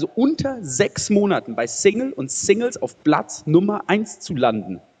 innerhalb von, also unter 6 Monaten bei Single und Singles auf Platz Nummer 1 zu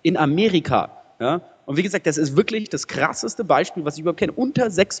landen. In Amerika. Ja? Und wie gesagt, das ist wirklich das krasseste Beispiel, was ich überhaupt kenne.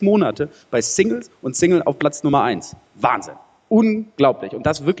 Unter 6 Monate bei Singles und Single auf Platz Nummer 1. Wahnsinn. Unglaublich. Und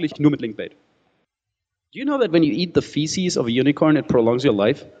das wirklich nur mit Linkbait. Do you know that when you eat the feces of a unicorn, it prolongs your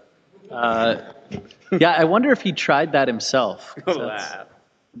life? Yeah, I wonder if he tried that himself. That'd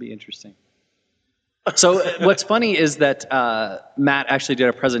be interesting. So what's funny is that Matt actually did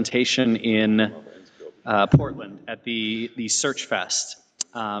a presentation in Portland at the Search Fest.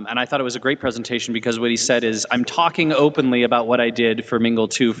 And I thought it was a great presentation because what he said is, I'm talking openly about what I did for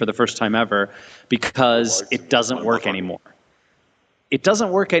Mingle2 for the first time ever because it doesn't work anymore. It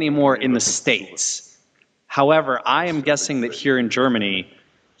doesn't work anymore in the States. However, I am guessing that here in Germany,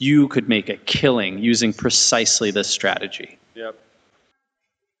 you could make a killing using precisely this strategy. Yep.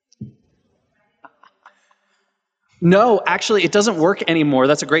 No, actually, it doesn't work anymore.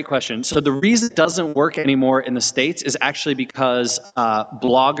 That's a great question. So the reason it doesn't work anymore in the States is actually because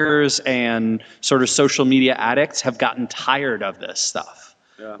bloggers and sort of social media addicts have gotten tired of this stuff.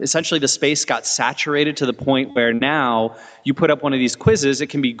 Yeah. Essentially, the space got saturated to the point where now you put up one of these quizzes, it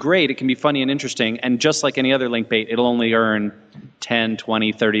can be great, it can be funny and interesting, and just like any other link bait, it'll only earn 10,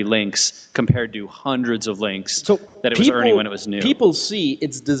 20, 30 links compared to hundreds of links that it was earning when it was new. People see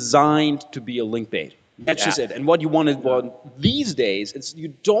it's designed to be a link bait. That's just it. And what you want these days, it's you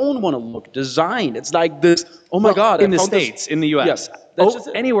don't want to look designed. It's like this, oh my God. In the States, in the US. Yes, that's just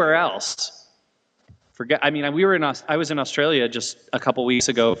it. Anywhere else. I mean, I was in Australia just a couple weeks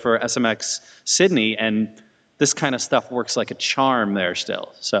ago for SMX Sydney, and this kind of stuff works like a charm there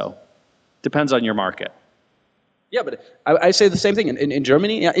still. So, depends on your market. Yeah, but I say the same thing. In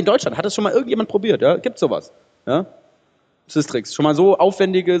Germany, ja, in Deutschland, hat das schon mal irgendjemand probiert? Ja? Gibt sowas? Ja? Systrix, schon mal so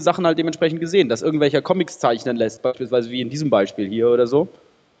aufwendige Sachen halt dementsprechend gesehen, dass irgendwelcher Comics zeichnen lässt, beispielsweise wie in diesem Beispiel hier oder so?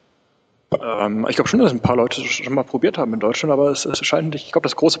 Ich glaube schon, dass ein paar Leute schon mal probiert haben in Deutschland, aber es scheint nicht. Ich glaube,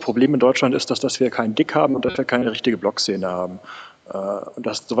 das große Problem in Deutschland ist, dass wir keinen Dick haben und dass wir keine richtige Blog-Szene haben. Und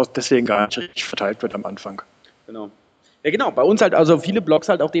dass sowas deswegen gar nicht richtig verteilt wird am Anfang. Genau. Ja, genau. Bei uns halt, also viele Blogs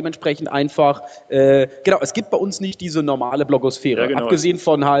halt auch dementsprechend einfach, genau, es gibt bei uns nicht diese normale Blogosphäre. Ja, genau. Abgesehen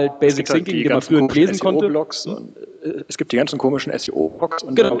von halt Basic Thinking, die man früher lesen konnte. Es gibt die ganzen komischen SEO-Blogs.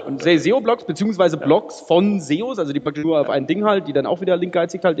 Genau, und SEO-Blogs, beziehungsweise Blogs von SEOs, also die praktisch nur auf ein Ding halt, die dann auch wieder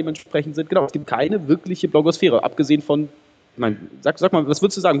linkgeizig halt dementsprechend sind. Genau, es gibt keine wirkliche Blogosphäre, abgesehen von, ich meine, sag mal, was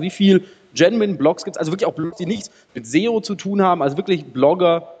würdest du sagen, wie viel genuine Blogs gibt es? Also wirklich auch Blogs, die nichts mit SEO zu tun haben, also wirklich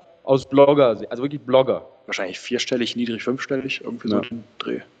Blogger aus Blogger, also wirklich Blogger. Wahrscheinlich vierstellig, niedrig, fünfstellig, irgendwie so ein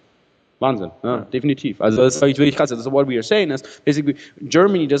Dreh. Wahnsinn, ja, definitiv. Also das ist wirklich krass. So what we are saying is, basically,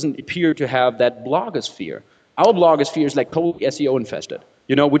 Germany doesn't appear to have that blogosphere. Our blogosphere is like totally SEO infested,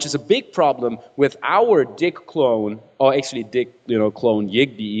 you know, which is a big problem with our Dick clone, or actually Dick, clone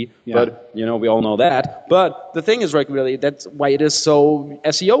Yig.de, but, we all know that. But the thing is, like, really, that's why it is so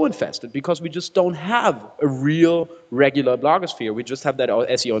SEO infested, because we just don't have a real regular blogosphere. We just have that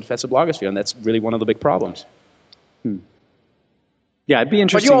SEO infested blogosphere, and that's really one of the big problems. Yeah, it'd be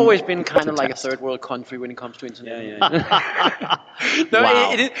interesting. But you've always been kind of like a third world country when it comes to internet. No,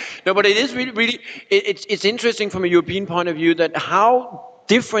 wow. But it is really it's interesting from a European point of view that how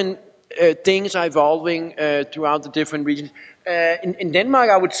different things are evolving throughout the different regions. In Denmark,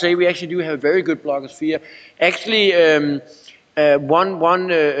 I would say we actually do have a very good blogosphere. Actually, one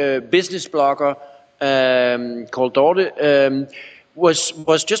business blogger called Dorte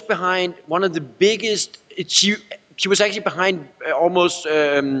was just behind one of the biggest. She was actually behind almost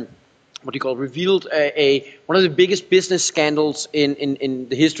revealed one of the biggest business scandals in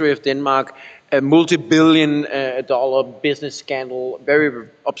the history of Denmark, a multi-billion dollar business scandal, very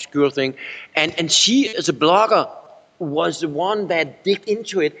obscure thing, and she as a blogger was the one that digged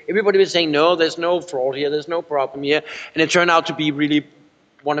into it. Everybody was saying no, there's no fraud here, there's no problem here, and it turned out to be really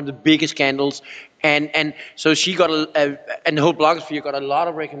one of the biggest scandals, and so she got and the whole blogosphere got a lot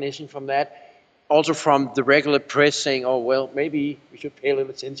of recognition from that. Also from the regular press saying, oh, well, maybe we should pay a little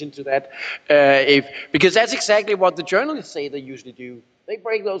attention to that. Because that's exactly what the journalists say they usually do. They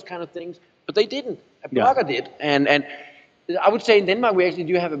break those kind of things, but they didn't. A blogger did. And I would say in Denmark, we actually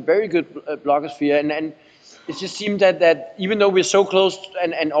do have a very good blogosphere. And it just seemed that even though we're so close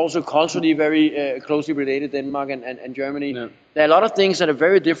and also culturally very closely related, Denmark and Germany, there are a lot of things that are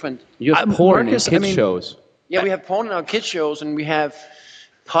very different. You have porn in kids' shows. Yeah, we have porn in our kids' shows, and we have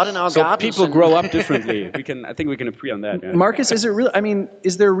pot in our so gardens. People grow up differently. I think we can agree on that. Yeah. Marcus,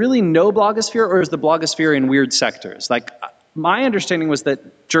 is there really no blogosphere, or is the blogosphere in weird sectors? Like, my understanding was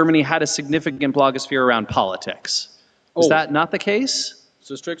that Germany had a significant blogosphere around politics. Is that not the case?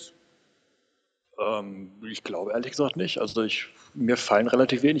 Systrix? Ich glaube ehrlich gesagt nicht. Also mir fallen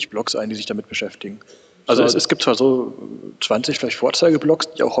relativ wenig Blogs ein, die sich damit beschäftigen. Also es gibt zwar so 20 vielleicht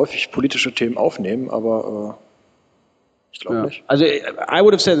Vorzeigeblogs, die auch häufig politische Themen aufnehmen, aber ich glaube nicht. Also I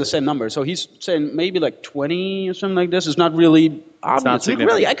would have said the same number. So he's saying maybe like 20 or something like this. It's not really obvious. Not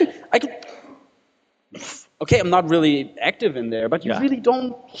significant. Really, I could. Okay, I'm not really active in there, but you really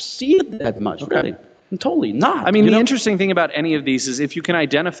don't see it that much. Okay. Really. Totally not. I mean, the interesting thing about any of these is if you can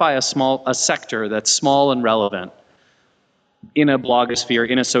identify a sector that's small and relevant in a blogosphere,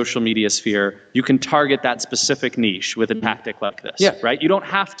 in a social media sphere, you can target that specific niche with a tactic like this. Yeah. Right? You don't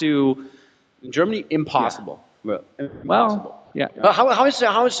have to. In Germany, impossible. Yeah. Well, yeah. But how is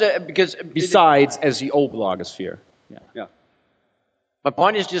because besides SEO blogosphere. Yeah. My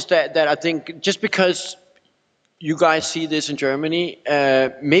point is just that I think just because you guys see this in Germany,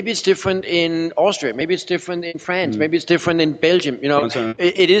 maybe it's different in Austria, maybe it's different in France, maybe it's different in Belgium. You know,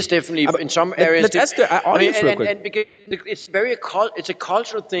 it is definitely in some areas. Let's ask the audience real quick. And because it's a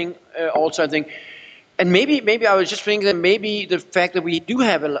cultural thing also, I think. And maybe I was just thinking that maybe the fact that we do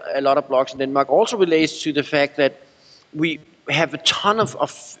have a lot of blogs in Denmark also relates to the fact that we have a ton of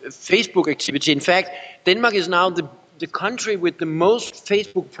Facebook activity. In fact, Denmark is now the country with the most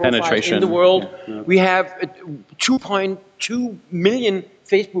Facebook profiles in the world. Yeah. We have 2.2 million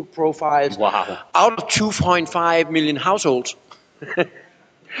Facebook profiles out of 2.5 million households.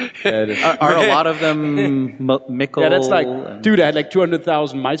 Are a lot of them Mikkel? Yeah, that's like, dude, I had like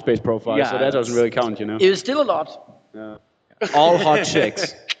 200,000 MySpace profiles, so that doesn't really count, you know. It is still a lot. Yeah. All hot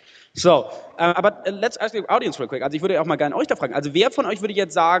chicks. So, aber let's ask the audience real quick. Also ich würde auch mal gerne euch da fragen. Also wer von euch würde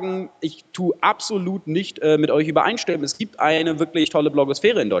jetzt sagen, ich tue absolut nicht mit euch übereinstimmen, es gibt eine wirklich tolle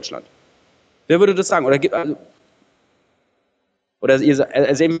Blogosphäre in Deutschland? Wer würde das sagen? Oder Oder ihr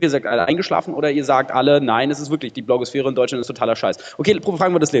sagt alle eingeschlafen oder ihr sagt alle, nein, es ist wirklich, die Blogosphäre in Deutschland ist totaler Scheiß. Okay,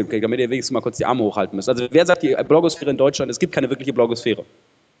 fragen wir das Leben, damit ihr wenigstens mal kurz die Arme hochhalten müsst. Also wer sagt, die Blogosphäre in Deutschland, es gibt keine wirkliche Blogosphäre?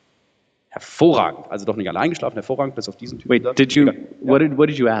 Hervorragend. Also doch nicht alle eingeschlafen, hervorragend, bis auf diesen Typen. Wait, what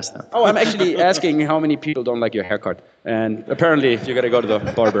did you ask them? Oh, I'm actually asking how many people don't like your haircut. And apparently you gotta go to the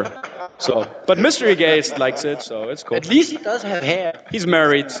barber. So, but Mystery Gaze likes it, so it's cool. At least he does have hair. He's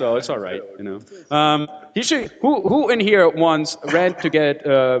married, so it's all right, you know. Who in here wants Rand to get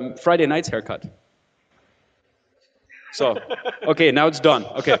Friday night's haircut? So, okay, now it's done.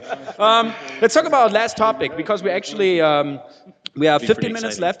 Okay, let's talk about our last topic because we actually we have 15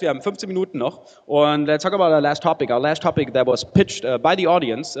 minutes left. Wir haben 15 Minuten noch, and let's talk about our last topic. Our last topic that was pitched by the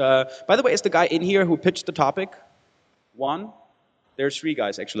audience. By the way, is the guy in here who pitched the topic? One? There's 3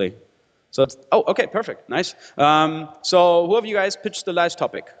 guys actually. So, okay, perfect, nice. So, who of you guys pitched the last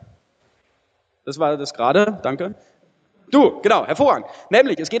topic? Das war das gerade, danke. Du, genau, hervorragend.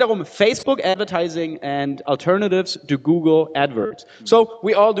 Nämlich, es geht darum, Facebook Advertising and Alternatives to Google AdWords. So,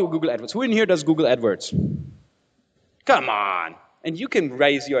 we all do Google AdWords. Who in here does Google AdWords? Come on. And you can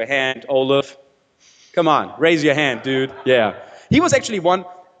raise your hand, Olaf. Come on, raise your hand, dude. Yeah. He was actually one,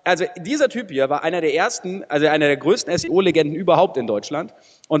 also dieser Typ hier war einer der ersten, also einer der größten SEO-Legenden überhaupt in Deutschland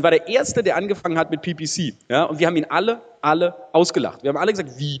und war der Erste, der angefangen hat mit PPC. Ja? Und wir haben ihn alle ausgelacht. Wir haben alle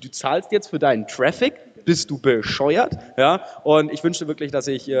gesagt, wie, du zahlst jetzt für deinen Traffic? Bist du bescheuert? Ja? Und ich wünschte wirklich, dass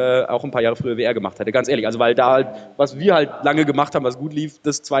ich auch ein paar Jahre früher WR gemacht hätte, ganz ehrlich. Also weil da halt, was wir halt lange gemacht haben, was gut lief,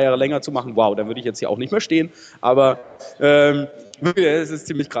 das 2 Jahre länger zu machen, wow, dann würde ich jetzt hier auch nicht mehr stehen. Aber wirklich, es ist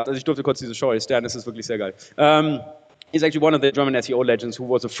ziemlich krass. Also ich durfte kurz diese Show stern, das ist wirklich sehr geil. He's actually one of the German SEO legends who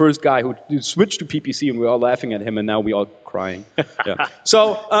was the first guy who switched to PPC and we were all laughing at him and now we all crying. Yeah.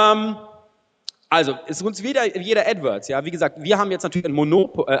 So, also, es ist uns wieder AdWords, ja, wie gesagt, wir haben jetzt natürlich ein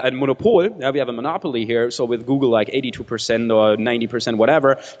Monopol, ja, we have a monopoly here, so with Google like 82% or 90%,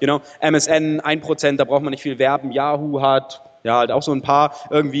 whatever, you know, MSN 1%, da braucht man nicht viel werben, Yahoo hat, ja, halt auch so ein paar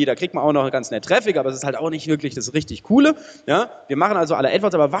irgendwie, da kriegt man auch noch ganz nett Traffic, aber es ist halt auch nicht wirklich das richtig Coole, ja, wir machen also alle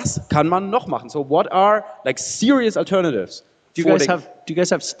AdWords, aber was kann man noch machen? So, what are, like, serious alternatives? Do you guys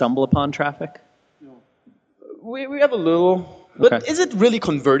have StumbleUpon traffic? No. We have a little... But is it really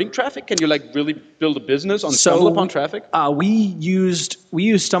converting traffic? Can you like really build a business on StumbleUpon traffic? We used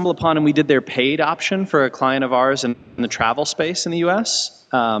StumbleUpon and we did their paid option for a client of ours in the travel space in the US.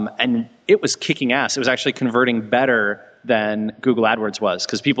 And it was kicking ass. It was actually converting better than Google AdWords was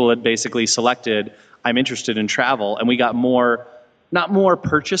because people had basically selected, I'm interested in travel, and we got more, not more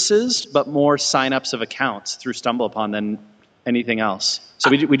purchases, but more signups of accounts through StumbleUpon than anything else. So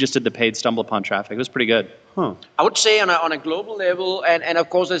we just did the paid StumbleUpon traffic. It was pretty good. Huh. I would say on a global level, and of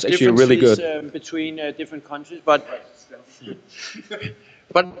course there's differences between different countries, but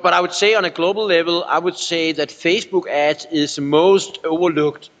I would say on a global level, I would say that Facebook ads is the most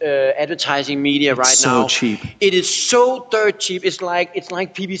overlooked advertising media right now. It's so cheap. It is so dirt cheap. It's like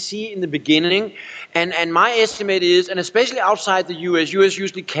PPC in the beginning, and my estimate is, and especially outside the US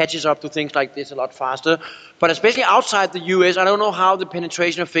usually catches up to things like this a lot faster. But especially outside the US, I don't know how the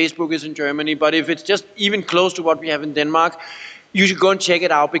penetration of Facebook is in Germany, but if it's just even close to what we have in Denmark, you should go and check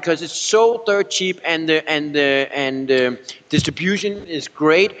it out because it's so dirt cheap and the distribution is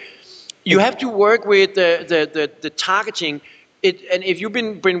great. You have to work with the targeting. And if you've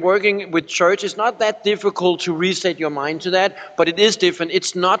been working with search, it's not that difficult to reset your mind to that, but it is different.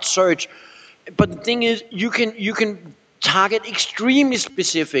 It's not search. But the thing is, you can target extremely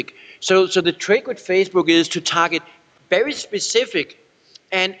specific. So the trick with Facebook is to target very specific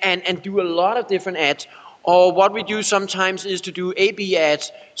and do a lot of different ads. Or what we do sometimes is to do A/B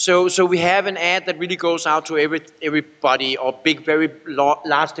ads. So we have an ad that really goes out to everybody or very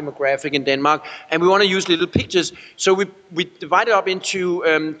large demographic in Denmark, and we want to use little pictures. So we divide it up into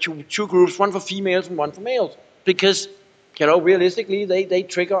two groups, one for females and one for males, because realistically they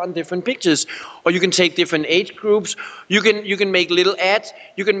trigger on different pictures. Or you can take different age groups. You can make little ads.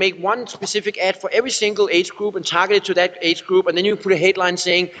 You can make one specific ad for every single age group and target it to that age group, and then you put a headline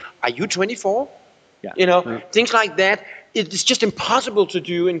saying, "Are you 24?" Yeah. Things like that. It's just impossible to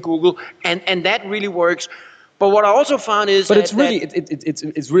do in Google, and that really works. But what I also found is, it's really,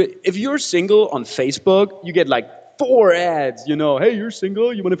 if you're single on Facebook, you get like 4 ads. Hey, you're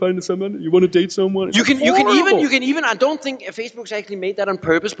single. You want to find someone? You want to date someone? You can even. I don't think Facebook's actually made that on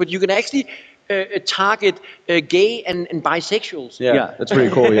purpose, but you can actually target gay and bisexuals. Yeah, that's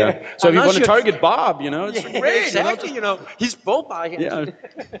pretty cool. Yeah. So if you want to target Bob, it's great. Exactly. He's both bi. Yeah,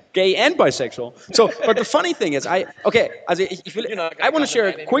 gay and bisexual. So, but the funny thing is, I want to share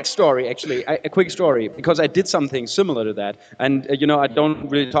a quick story. Actually, a quick story because I did something similar to that, and I don't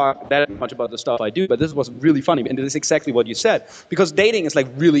really talk that much about the stuff I do, but this was really funny, and is exactly what you said. Because dating is like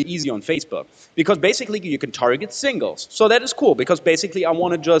really easy on Facebook. Because basically you can target singles. So that is cool, because basically I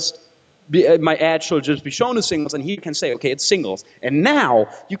want to just my ad should just be shown to singles, and he can say, okay, it's singles. And now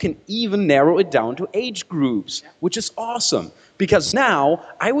you can even narrow it down to age groups, which is awesome. Because now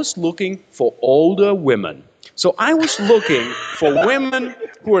I was looking for older women. So I was looking for women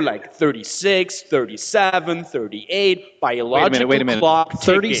who are like 36, 37, 38, biological Wait a minute. clock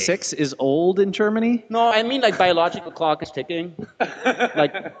ticking. 36 is old in Germany? No, I mean like biological clock is ticking.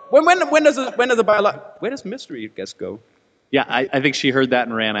 Like when does the biological? Where does mystery guest go? Yeah, I think she heard that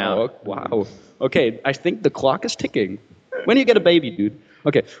and ran out. Oh, wow. Okay, I think the clock is ticking. When do you get a baby, dude?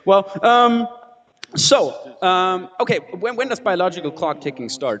 Okay, well, okay, when does biological clock ticking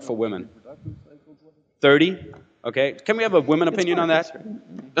start for women? 30? Okay, can we have a women opinion on that?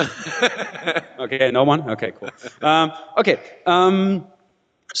 Okay, no one? Okay, cool.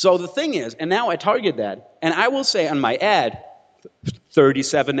 So the thing is, and now I target that, and I will say on my ad,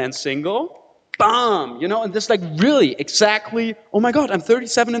 37 and single, bam, you know, and this like really exactly, oh my God, I'm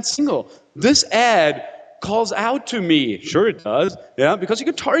 37 and single. This ad calls out to me. Sure it does, yeah, because you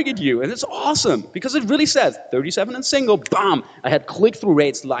can target you, and it's awesome, because it really says 37 and single, bam. I had click-through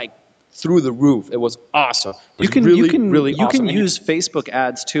rates like through the roof. It was awesome. You can use Facebook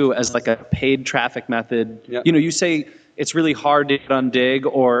ads too as like a paid traffic method. Yeah. You know, you say it's really hard to get on Dig,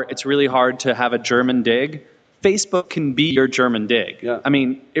 or it's really hard to have a German Dig. Facebook can be your German Dig. Yeah. I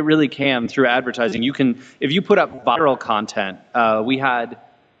mean, it really can through advertising. You can, if you put up viral content, we had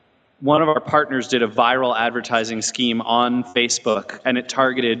one of our partners did a viral advertising scheme on Facebook, and it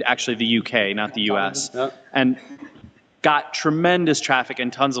targeted actually the UK, not the US, and got tremendous traffic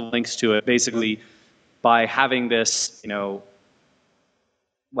and tons of links to it, basically by having this, you know,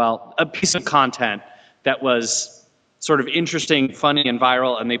 well, a piece of content that was sort of interesting, funny, and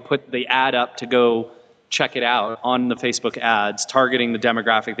viral, and they put the ad up to go check it out on the Facebook ads, targeting the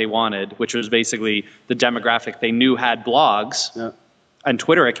demographic they wanted, which was basically the demographic they knew had blogs and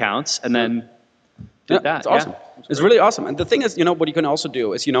Twitter accounts, and then did that. It's awesome. It's really awesome. And the thing is, you know, what you can also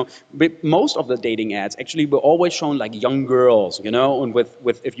do is, you know, most of the dating ads actually were always shown like young girls, you know, and with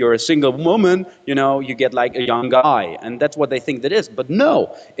if you're a single woman, you know, you get like a young guy, and that's what they think that is. But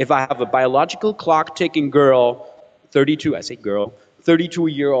no, if I have a biological clock ticking girl, 32, I say girl,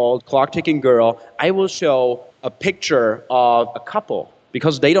 32-year-old clock-ticking girl, I will show a picture of a couple,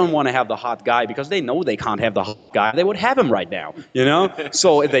 because they don't want to have the hot guy, because they know they can't have the hot guy. They would have him right now, you know?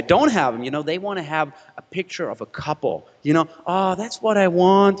 So if they don't have him, you know, they want to have a picture of a couple, you know? Oh, that's what I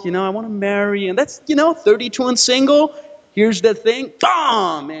want, you know, I want to marry, and that's, you know, 32 and single. Here's the thing,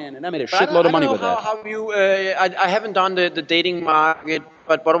 bam, man, and I made a shitload of money with that. How you, I haven't done the dating market,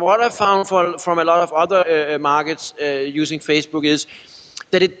 but what I found from a lot of other markets using Facebook is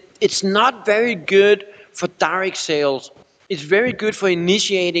that it's not very good for direct sales. It's very good for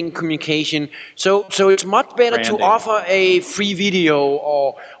initiating communication. So it's much better to offer a free video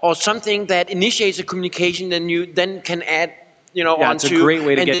or something that initiates a communication than you then can add, you know, onto, it's a great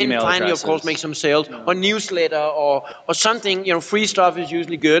way to get email and then finally, addresses. of course, make some sales or newsletter or something. You know, free stuff is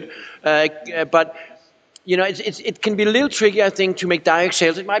usually good, but you know, it can be a little tricky, I think, to make direct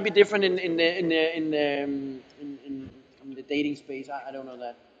sales. It might be different in the dating space. I don't know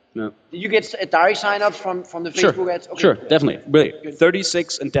that. No. Did you get a direct sign-ups from the Facebook ads? Okay. Sure, definitely. Really.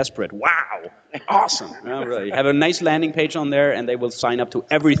 36 and desperate. Wow. Awesome. Yeah, really. Have a nice landing page on there, and they will sign up to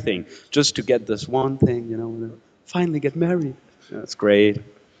everything just to get this one thing, you know, finally get married. That's great.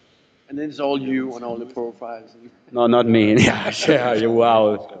 And then it's all you on all the profiles. No, not me. Yeah,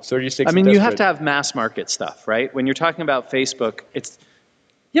 wow. 36 I mean, and you have desperate. to have mass market stuff, right? When you're talking about Facebook, it's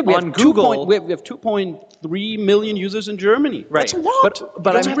Yeah, we on have Google. we have 2.3 million users in Germany. Right. That's a lot.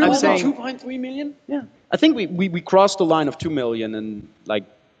 But I'm saying 2.3 million? Yeah. I think we crossed the line of 2 million in like,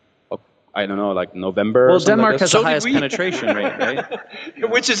 I don't know, like November. Well, or something Denmark like has that. the highest penetration rate, right?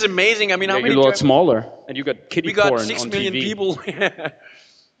 Which is amazing. I mean, how Yeah, many? you're a lot Germans- smaller, and you got kitty We got porn 6 on million TV. people.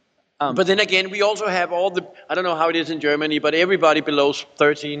 But then again, we also have all the, I don't know how it is in Germany, but everybody below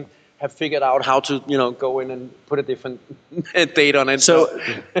 13 have figured out how to, you know, go in and put a different date on it. So,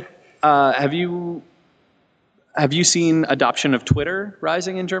 have you seen adoption of Twitter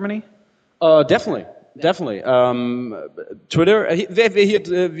rising in Germany? Definitely. Twitter, wer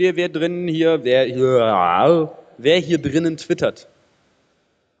hier drinnen twittert?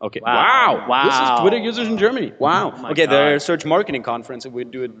 Okay. Wow. This is Twitter users in Germany. Wow. Oh my Okay, God. their search marketing conference. If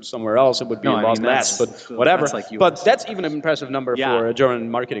we'd do it somewhere else, it would be No, in I mean, Los Last, that's- but whatever. that's like US. But that's even an impressive number for a German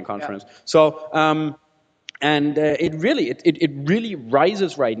marketing conference. So, and it really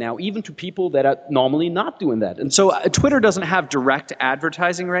rises right now, even to people that are normally not doing that. And So Twitter doesn't have direct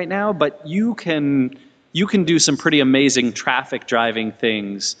advertising right now, but you can you can do some pretty amazing traffic driving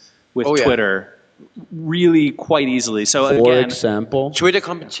things with Oh, yeah. Twitter really quite easily. So For again, example, Twitter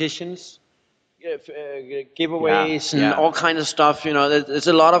competitions, giveaways, and Yeah. all kinds of stuff. You know, there's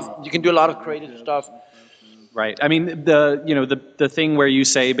a lot of, you can do a lot of creative stuff. right. I mean, the thing where you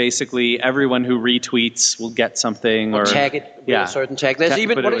say basically everyone who retweets will get something Or or tag it with yeah. a certain tag. There's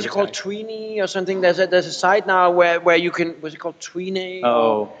even, Put what it is it with a called, tag. Tweenie or something? There's a site now where you can, what's it called, Tweenie?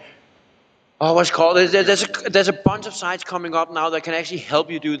 Oh, what's it called? There's a bunch of sites coming up now that can actually help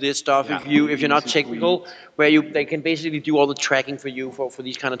you do this stuff if you're not technical, where they can basically do all the tracking for you for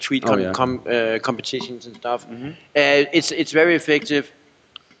these kind of tweet competitions and stuff. It's very effective.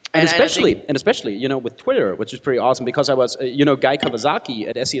 And I think- especially, you know, with Twitter, which is pretty awesome, because I was, Guy Kawasaki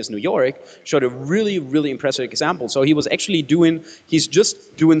at SES New York showed a really, really impressive example. So he was actually he's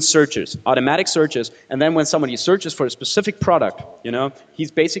just doing searches, automatic searches, and then when somebody searches for a specific product, he's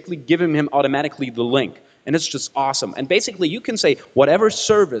basically giving him automatically the link. And it's just awesome. And basically, you can say, whatever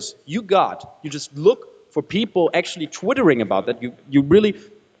service you got, you just look for people actually twittering about that. You really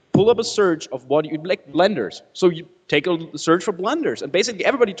pull up a search of what you like, blenders. So you take a search for blenders, and basically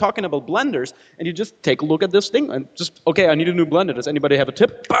everybody talking about blenders, and you just take a look at this thing and just, okay, I need a new blender. Does anybody have a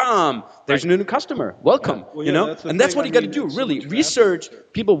tip? Bam! There's a new customer. Welcome. That's what you got to do. Really research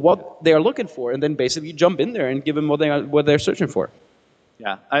people what they are looking for, and then basically jump in there and give them what they're searching for.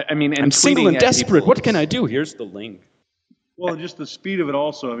 Yeah, I mean, and I'm single tweeting and at desperate. people- What can I do? Here's the link. Well, and just the speed of it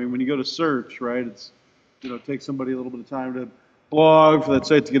also. I mean, when you go to search, right, it's, it takes somebody a little bit of time to blog for that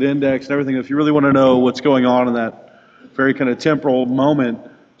site to get indexed and everything. If you really want to know what's going on in that very kind of temporal moment,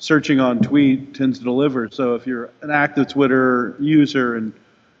 searching on tweet tends to deliver. So if you're an active Twitter user and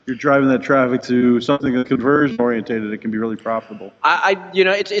you're driving that traffic to something that's conversion oriented, it can be really profitable.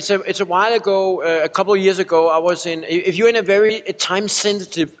 It's a while ago, a couple of years ago, I was if you're in a very time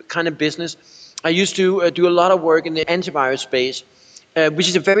sensitive kind of business, I used to do a lot of work in the antivirus space, which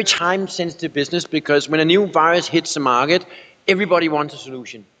is a very time sensitive business, because when a new virus hits the market, everybody wants a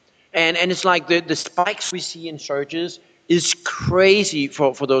solution. And it's like the spikes we see in searches is crazy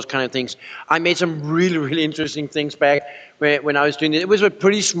for those kind of things. I made some really, really interesting things back when I was doing it. It was a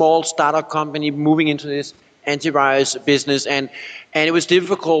pretty small startup company moving into this antivirus business, and it was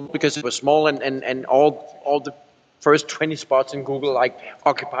difficult because it was small, and all the first 20 spots in Google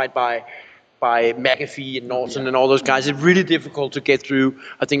occupied by McAfee and Norton and all those guys. It's really difficult to get through.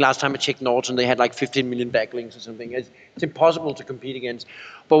 I think last time I checked Norton, they had 15 million backlinks or something. It's impossible to compete against.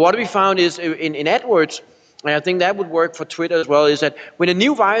 But what we found is in AdWords, and I think that would work for Twitter as well, is that when a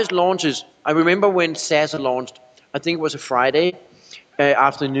new virus launches, I remember when Sasa launched, I think it was a Friday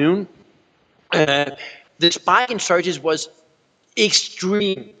afternoon, the spike in searches was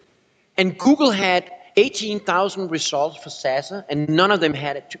extreme. And Google had 18,000 results for Sasa, and none of them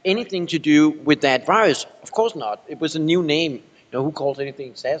had anything to do with that virus. Of course not. It was a new name. Who calls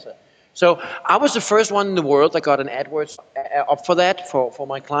anything Sasa? So I was the first one in the world that got an AdWords up for that, for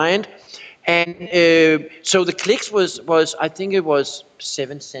my client. And so the clicks was I think it was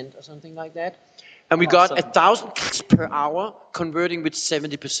 7 cents or something like that. And we got 1,000 clicks per hour, converting with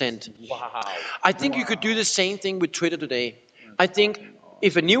 70%. Wow. I think you could do the same thing with Twitter today. I think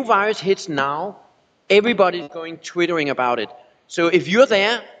if a new virus hits now, everybody's going twittering about it. So if you're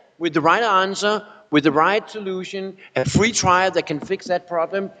there with the right answer, with the right solution, a free trial that can fix that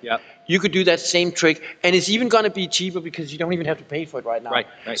problem, you could do that same trick. And it's even going to be cheaper because you don't even have to pay for it right now. Right.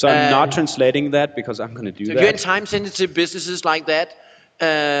 So I'm not translating that because I'm going to do so that. if you're in time-sensitive businesses like that,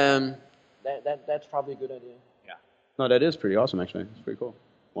 that's probably a good idea. Yeah. No, that is pretty awesome, actually. It's pretty cool.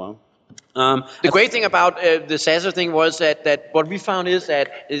 Wow. The great thing about the Sasa thing was that what we found is that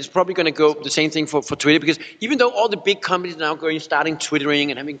it's probably going to go the same thing for Twitter, because even though all the big companies are now starting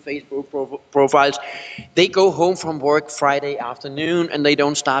twittering and having Facebook profiles, they go home from work Friday afternoon and they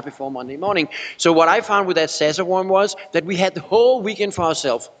don't start before Monday morning. So what I found with that Sasa one was that we had the whole weekend for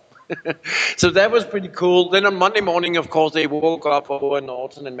ourselves. So that was pretty cool. Then on Monday morning, of course, they woke up over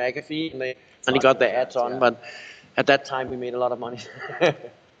Norton and McAfee and they got their ads on. But at that time, we made a lot of money.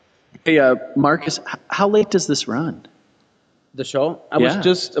 Hey, Marcus, how late does this run? The show? I was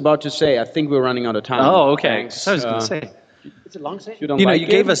just about to say, I think we're running out of time. Oh, okay. Thanks. I was going to say. It's a long session. You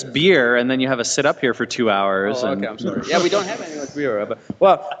gave us beer, and then you have us sit up here for 2 hours. Oh, okay, I'm sorry. Ja, we don't have any beer. Aber,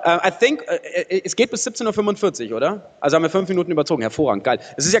 well, I think, es geht bis 17:45 Uhr, oder? Also haben wir 5 Minuten überzogen. Hervorragend, geil.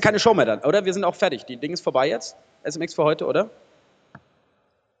 Es ist ja keine Show mehr dann, oder? Wir sind auch fertig. Die Ding ist vorbei jetzt. SMX für heute, oder?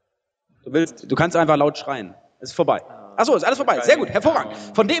 Du kannst einfach laut schreien. Es ist vorbei. Achso, ist alles vorbei. Sehr gut, hervorragend.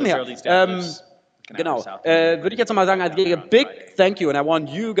 Von dem her, genau, würde ich jetzt nochmal sagen, I give a big thank you, and I want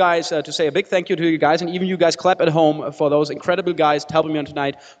you guys to say a big thank you to you guys, and even you guys clap at home for those incredible guys helping me on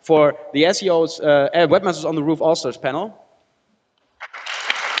tonight for the SEOs, Webmasters on the Roof All-Stars panel.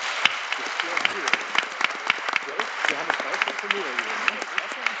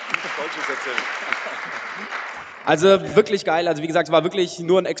 Also wirklich geil, also wie gesagt, es war wirklich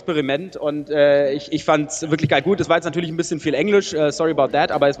nur ein Experiment und ich fand es wirklich geil. Gut, es war jetzt natürlich ein bisschen viel Englisch, sorry about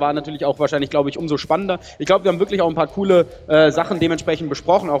that, aber es war natürlich auch wahrscheinlich, glaube ich, umso spannender. Ich glaube, wir haben wirklich auch ein paar coole Sachen dementsprechend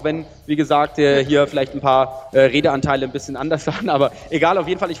besprochen, auch wenn, wie gesagt, hier vielleicht ein paar Redeanteile ein bisschen anders waren, aber egal, auf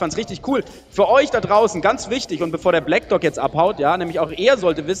jeden Fall, ich fand es richtig cool. Für euch da draußen, ganz wichtig, und bevor der Black Dog jetzt abhaut, ja, nämlich auch er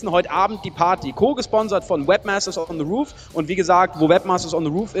sollte wissen, heute Abend die Party, co-gesponsert von Webmasters on the Roof, und wie gesagt, wo Webmasters on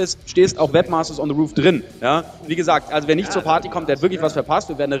the Roof ist, steht auch Webmasters on the Roof drin, ja. Wie gesagt, also wer nicht zur Party kommt, der hat wirklich was verpasst.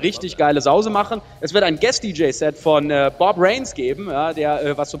 Wir werden eine richtig geile Sause machen. Es wird ein Guest-DJ-Set von Bob Rains geben, ja,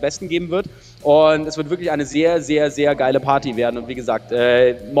 der was zum Besten geben wird. Und es wird wirklich eine sehr, sehr, sehr geile Party werden. Und wie gesagt,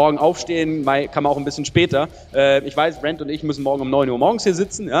 morgen aufstehen kann man auch ein bisschen später. Ich weiß, Brent und ich müssen morgen um 9 Uhr morgens hier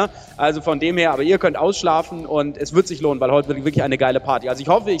sitzen. Ja? Also von dem her, aber ihr könnt ausschlafen und es wird sich lohnen, weil heute wird wirklich eine geile Party. Also ich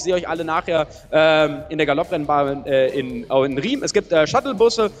hoffe, ich sehe euch alle nachher in der Galopprennbahn in Riem. Es gibt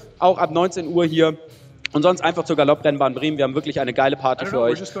Shuttlebusse, auch ab 19 Uhr hier. Und sonst einfach zur Galopprennbahn Bremen. Wir haben wirklich eine geile Party für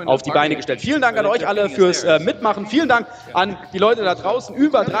euch auf die Beine gestellt. Vielen Dank an euch alle fürs Mitmachen. Vielen Dank an die Leute da draußen.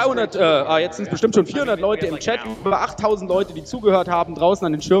 Über 300, jetzt sind es bestimmt schon 400 Leute im Chat. Über 8000 Leute, die zugehört haben draußen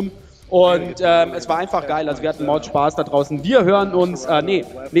an den Schirmen. Und es war einfach geil, also wir hatten Mord Spaß da draußen. Wir hören uns,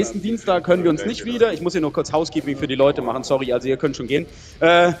 nächsten Dienstag können wir uns nicht wieder. Ich muss hier nur kurz Housekeeping für die Leute machen, sorry, also ihr könnt schon gehen.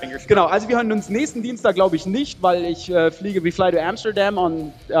 Genau, also wir hören uns nächsten Dienstag, glaube ich, nicht, weil we fly to Amsterdam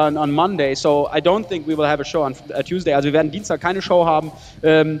on Monday, so I don't think we will have a show on Tuesday. Also wir werden Dienstag keine Show haben,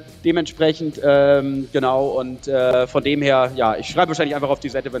 dementsprechend, genau, und von dem her, ja, ich schreibe wahrscheinlich einfach auf die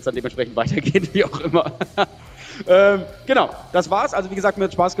Seite, wenn es dann dementsprechend weitergeht, wie auch immer. Genau, das war's. Also wie gesagt, mir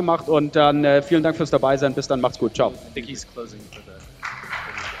hat Spaß gemacht und dann vielen Dank fürs Dabeisein. Bis dann, macht's gut. Ciao.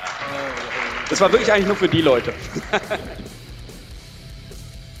 Das war wirklich eigentlich nur für die Leute.